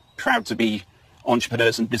absolutely proud to be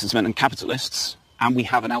entrepreneurs and businessmen and capitalists, and we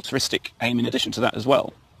have an altruistic aim in addition to that as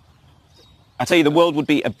well. I tell you, the world would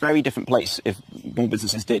be a very different place if more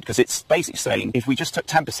businesses did, because it's basically saying if we just took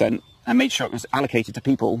 10% and made sure it was allocated to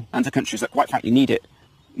people and to countries that quite frankly need it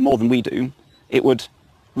more than we do, it would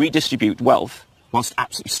redistribute wealth whilst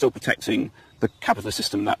absolutely still protecting the capitalist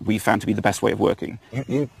system that we found to be the best way of working.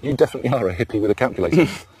 You definitely are a hippie with a calculator.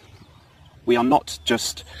 We are not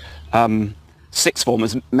just sixth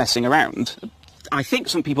formers messing around. I think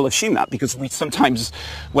some people assume that because we sometimes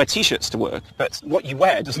wear T-shirts to work, but what you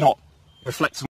wear does not reflect